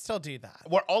we can still do that.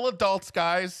 We're all adults,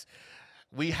 guys.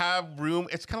 We have room.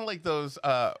 It's kind of like those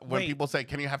when people say,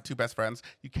 "Can you have two best friends?"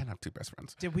 You can't have two best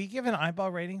friends. Did we give an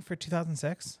eyeball rating for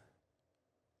 2006?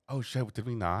 Oh shit! Did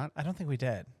we not? I don't think we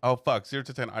did. Oh fuck! 0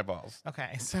 to 10 eyeballs.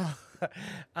 Okay, so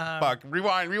fuck.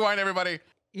 Rewind, everybody.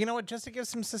 You know what? Just to give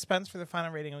some suspense for the final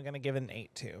rating, I'm going to give it an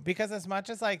 8 too. Because as much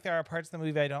as like there are parts of the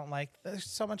movie I don't like, there's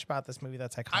so much about this movie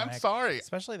that's iconic. I'm sorry,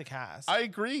 especially the cast. I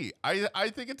agree. I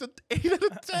think it's an 8 out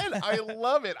of 10. I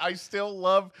love it. I still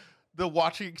love the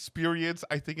watching experience.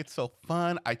 I think it's so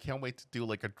fun. I can't wait to do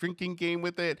like a drinking game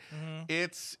with it.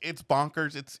 It's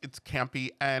bonkers. It's campy.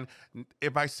 And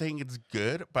if I'm saying it's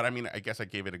good, but I mean, I guess I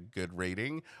gave it a good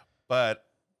rating, but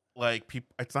like people,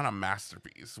 it's not a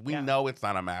masterpiece. We know it's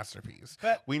not a masterpiece.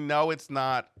 But we know it's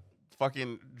not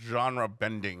fucking genre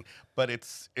bending, but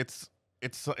it's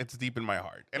deep in my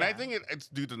heart, and I think it's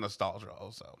due to nostalgia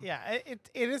also. Yeah, it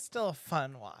is still a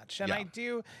fun watch, and I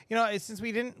do, since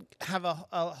we didn't have a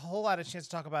whole lot of chance to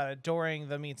talk about it during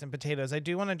the meats and potatoes, I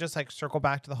do want to just like circle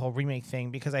back to the whole remake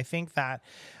thing, because I think that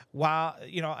while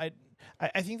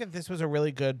I think that this was a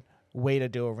really good way to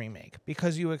do a remake,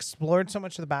 because you explored so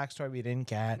much of the backstory we didn't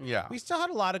get. Yeah, we still had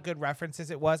a lot of good references.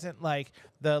 It wasn't like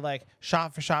the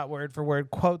shot for shot, word for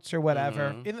word quotes or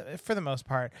whatever for the most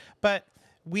part, but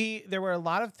there were a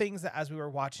lot of things that as we were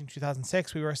watching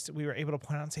 2006, we were able to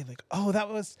point out and say like, oh,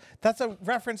 that's a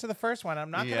reference to the first one.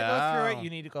 I'm not going to go through it. You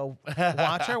need to go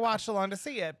watch along to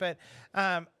see it. But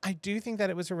I do think that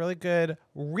it was a really good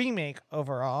remake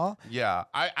overall. Yeah,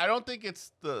 I don't think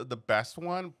it's the best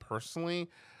one personally.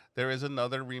 There is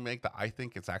another remake that I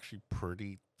think it's actually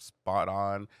pretty spot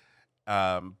on.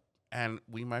 And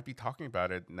we might be talking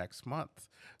about it next month.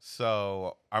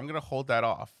 So I'm going to hold that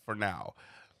off for now.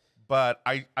 But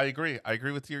I agree. I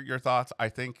agree with your thoughts. I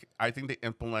think they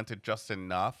implemented just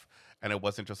enough, and it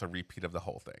wasn't just a repeat of the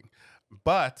whole thing.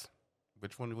 But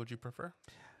which one would you prefer?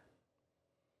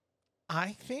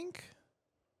 I think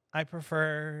I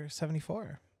prefer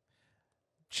 74.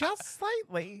 Just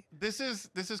slightly. This is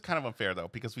kind of unfair though,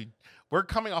 because we're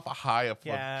coming off a high of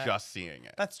just seeing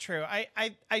it. That's true.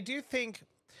 I do think,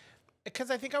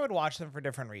 because I think I would watch them for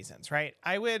different reasons, right?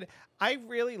 I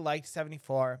really liked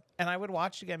 74, and I would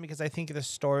watch it again because I think the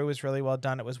story was really well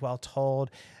done. It was well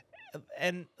told.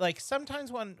 And like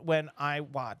sometimes when I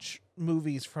watch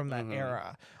movies from that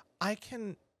era,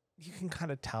 you can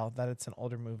kind of tell that it's an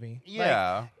older movie.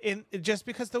 Yeah. Just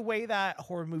because the way that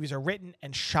horror movies are written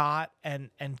and shot and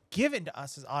given to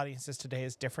us as audiences today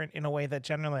is different in a way that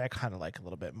generally I kind of like a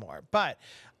little bit more. But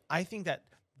I think that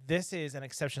this is an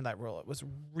exception to that rule. It was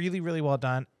really, really well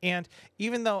done. And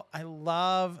even though I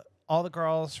love all the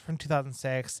girls from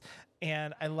 2006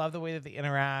 and I love the way that they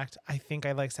interact, I think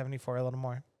I like 74 a little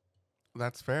more.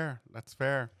 That's fair.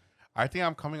 I think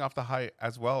I'm coming off the high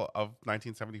as well of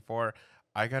 1974.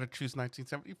 I got to choose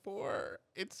 1974.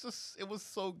 It was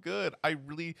so good.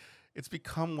 It's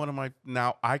become one of my,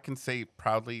 now I can say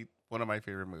proudly, one of my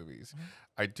favorite movies.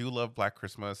 I do love Black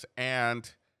Christmas, and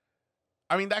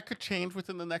I mean, that could change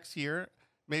within the next year.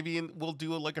 Maybe we'll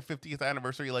do like a 50th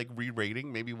anniversary, like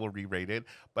re-rating. Maybe we'll re-rate it.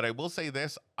 But I will say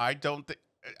this. I don't think,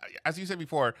 as you said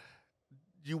before,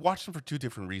 you watch them for two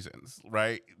different reasons,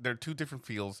 right? They're two different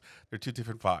feels, they're two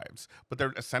different vibes, but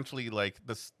they're essentially like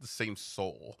the same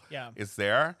soul is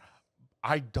there.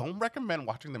 I don't recommend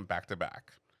watching them back to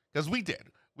back because we did.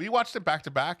 We watched it back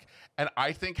to back, and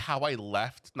I think how I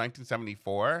left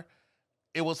 1974,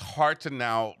 it was hard to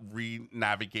now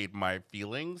re-navigate my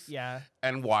feelings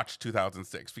and watch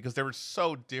 2006 because they were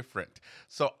so different.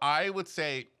 So I would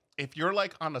say, if you're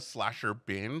like on a slasher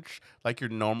binge, like your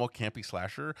normal campy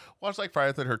slasher, watch like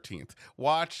Friday the 13th.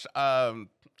 Watch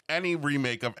any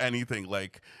remake of anything,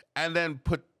 like, and then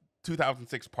put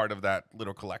 2006 part of that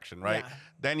little collection, right? Yeah.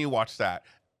 Then you watch that.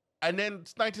 And then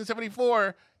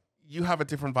 1974, you have a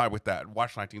different vibe with that.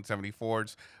 Watch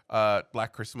 1974's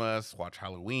Black Christmas, watch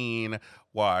Halloween,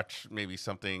 watch maybe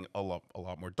something a lot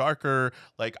more darker.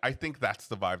 Like, I think that's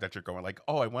the vibe that you're going, like,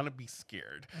 oh, I want to be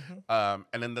scared. And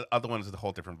then the other one is a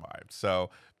whole different vibe. So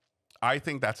I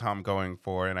think that's how I'm going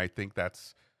for, and I think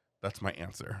that's my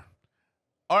answer.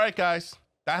 All right, guys,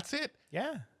 that's it.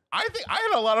 Yeah. I think I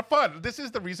had a lot of fun. This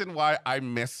is the reason why I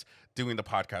miss doing the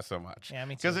podcast so much. Yeah,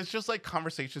 me too. Because it's just like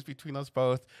conversations between us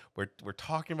both. We're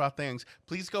talking about things.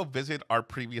 Please go visit our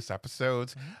previous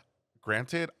episodes.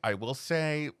 Granted, I will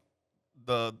say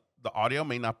the audio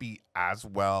may not be as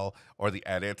well, or the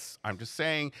edits. I'm just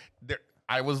saying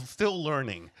I was still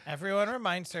learning. Everyone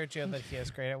remind Sergio that he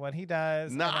is great at what he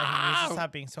does. No, and that he needs to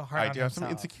stop being so hard on himself. I do have some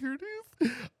insecurities.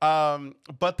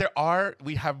 But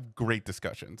we have great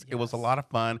discussions. Yes. It was a lot of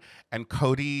fun, and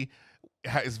Cody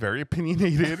is very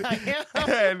opinionated.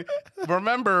 And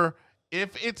remember,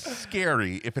 if it's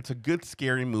scary, if it's a good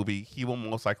scary movie, he will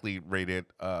most likely rate it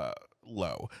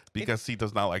low because he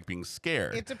does not like being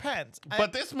scared. It depends.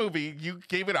 But this movie, you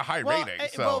gave it a high rating.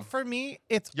 So well, for me,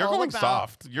 you're going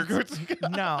soft. You're going.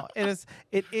 No,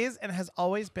 it is and has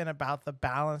always been about the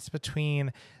balance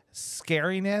between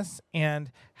scariness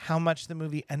and how much the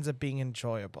movie ends up being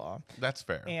enjoyable. That's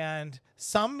fair. And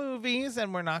some movies,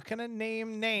 and we're not going to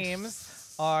name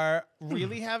names, are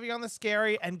really heavy on the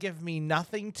scary and give me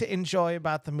nothing to enjoy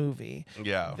about the movie.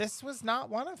 Yeah. This was not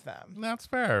one of them. That's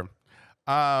fair.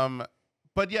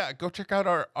 But yeah, go check out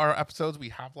our episodes. We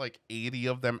have like 80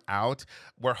 of them out.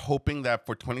 We're hoping that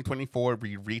for 2024,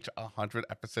 we reach 100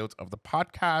 episodes of the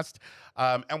podcast.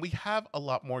 And we have a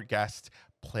lot more guests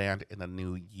planned in the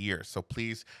new year. So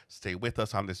please stay with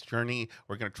us on this journey.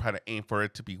 We're going to try to aim for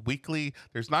it to be weekly.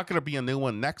 There's not going to be a new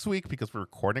one next week because we're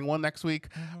recording one next week.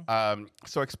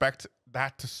 So expect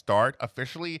that to start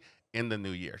officially in the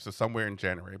new year, so somewhere in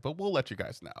January, but we'll let you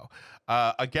guys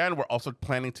know. Again, we're also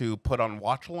planning to put on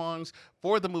watch-alongs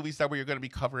for the movies that we're going to be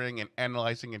covering and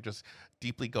analyzing and just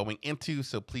deeply going into,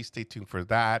 so please stay tuned for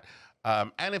that.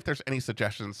 And if there's any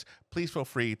suggestions, please feel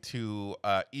free to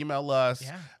email us,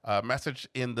 message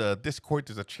in the Discord.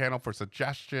 There's a channel for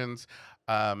suggestions,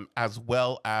 as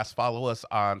well as follow us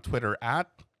on Twitter at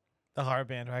The Horror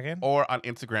Bandwagon, or on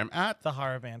Instagram at The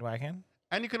Horror Bandwagon.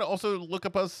 And you can also look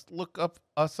up us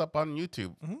on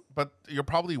YouTube. But you're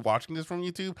probably watching this from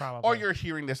YouTube, or you're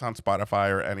hearing this on Spotify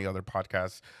or any other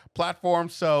podcast platform.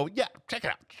 So yeah, check it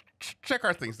out. Check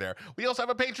our things there. We also have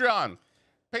a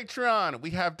Patreon. We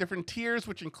have different tiers,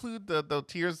 which include the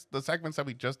tiers, the segments that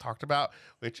we just talked about,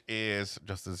 which is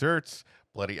just desserts,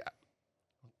 bloody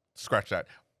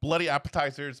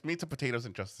appetizers, meats and potatoes,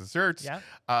 and just desserts. Yeah.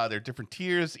 There are different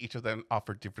tiers. Each of them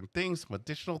offer different things, some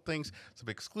additional things, some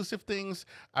exclusive things,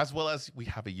 as well as we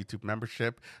have a YouTube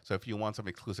membership. So if you want some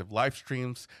exclusive live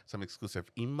streams, some exclusive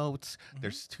emotes,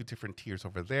 there's 2 different tiers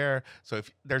over there. So if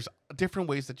there's different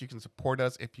ways that you can support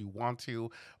us if you want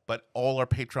to, but all our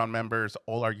Patreon members,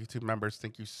 all our YouTube members,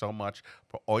 thank you so much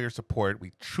for all your support.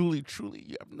 We truly,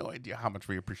 you have no idea how much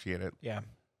we appreciate it. Yeah.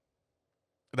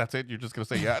 That's it? You're just going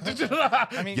to say yeah?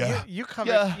 I mean, you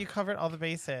covered all the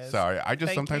bases. Sorry, I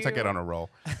get on a roll.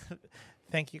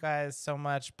 Thank you guys so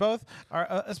much, both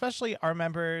especially our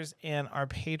members and our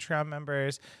Patreon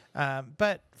members,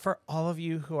 but for all of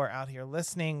you who are out here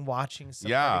listening, watching,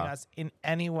 supporting us in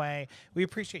any way, we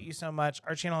appreciate you so much.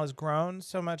 Our channel has grown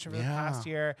so much over the past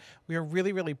year. We are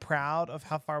really, really proud of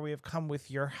how far we have come with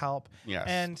your help. Yes.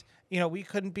 And we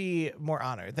couldn't be more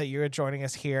honored that you're joining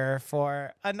us here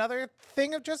for another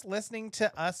thing of just listening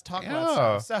to us talk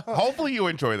about stuff. So hopefully you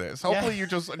enjoy this. Hopefully you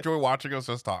just enjoy watching us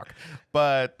just talk.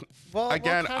 But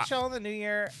again, we'll catch y'all in the new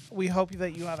year. We hope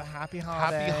that you have a happy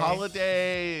holiday. Happy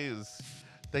holidays.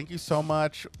 Thank you so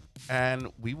much.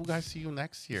 And we will guys see you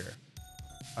next year.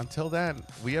 Until then,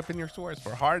 we have been your source for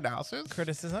horror analysis,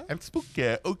 criticism, and spooky,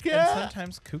 and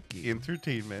sometimes kooky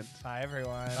entertainment. Bye,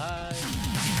 everyone. Bye.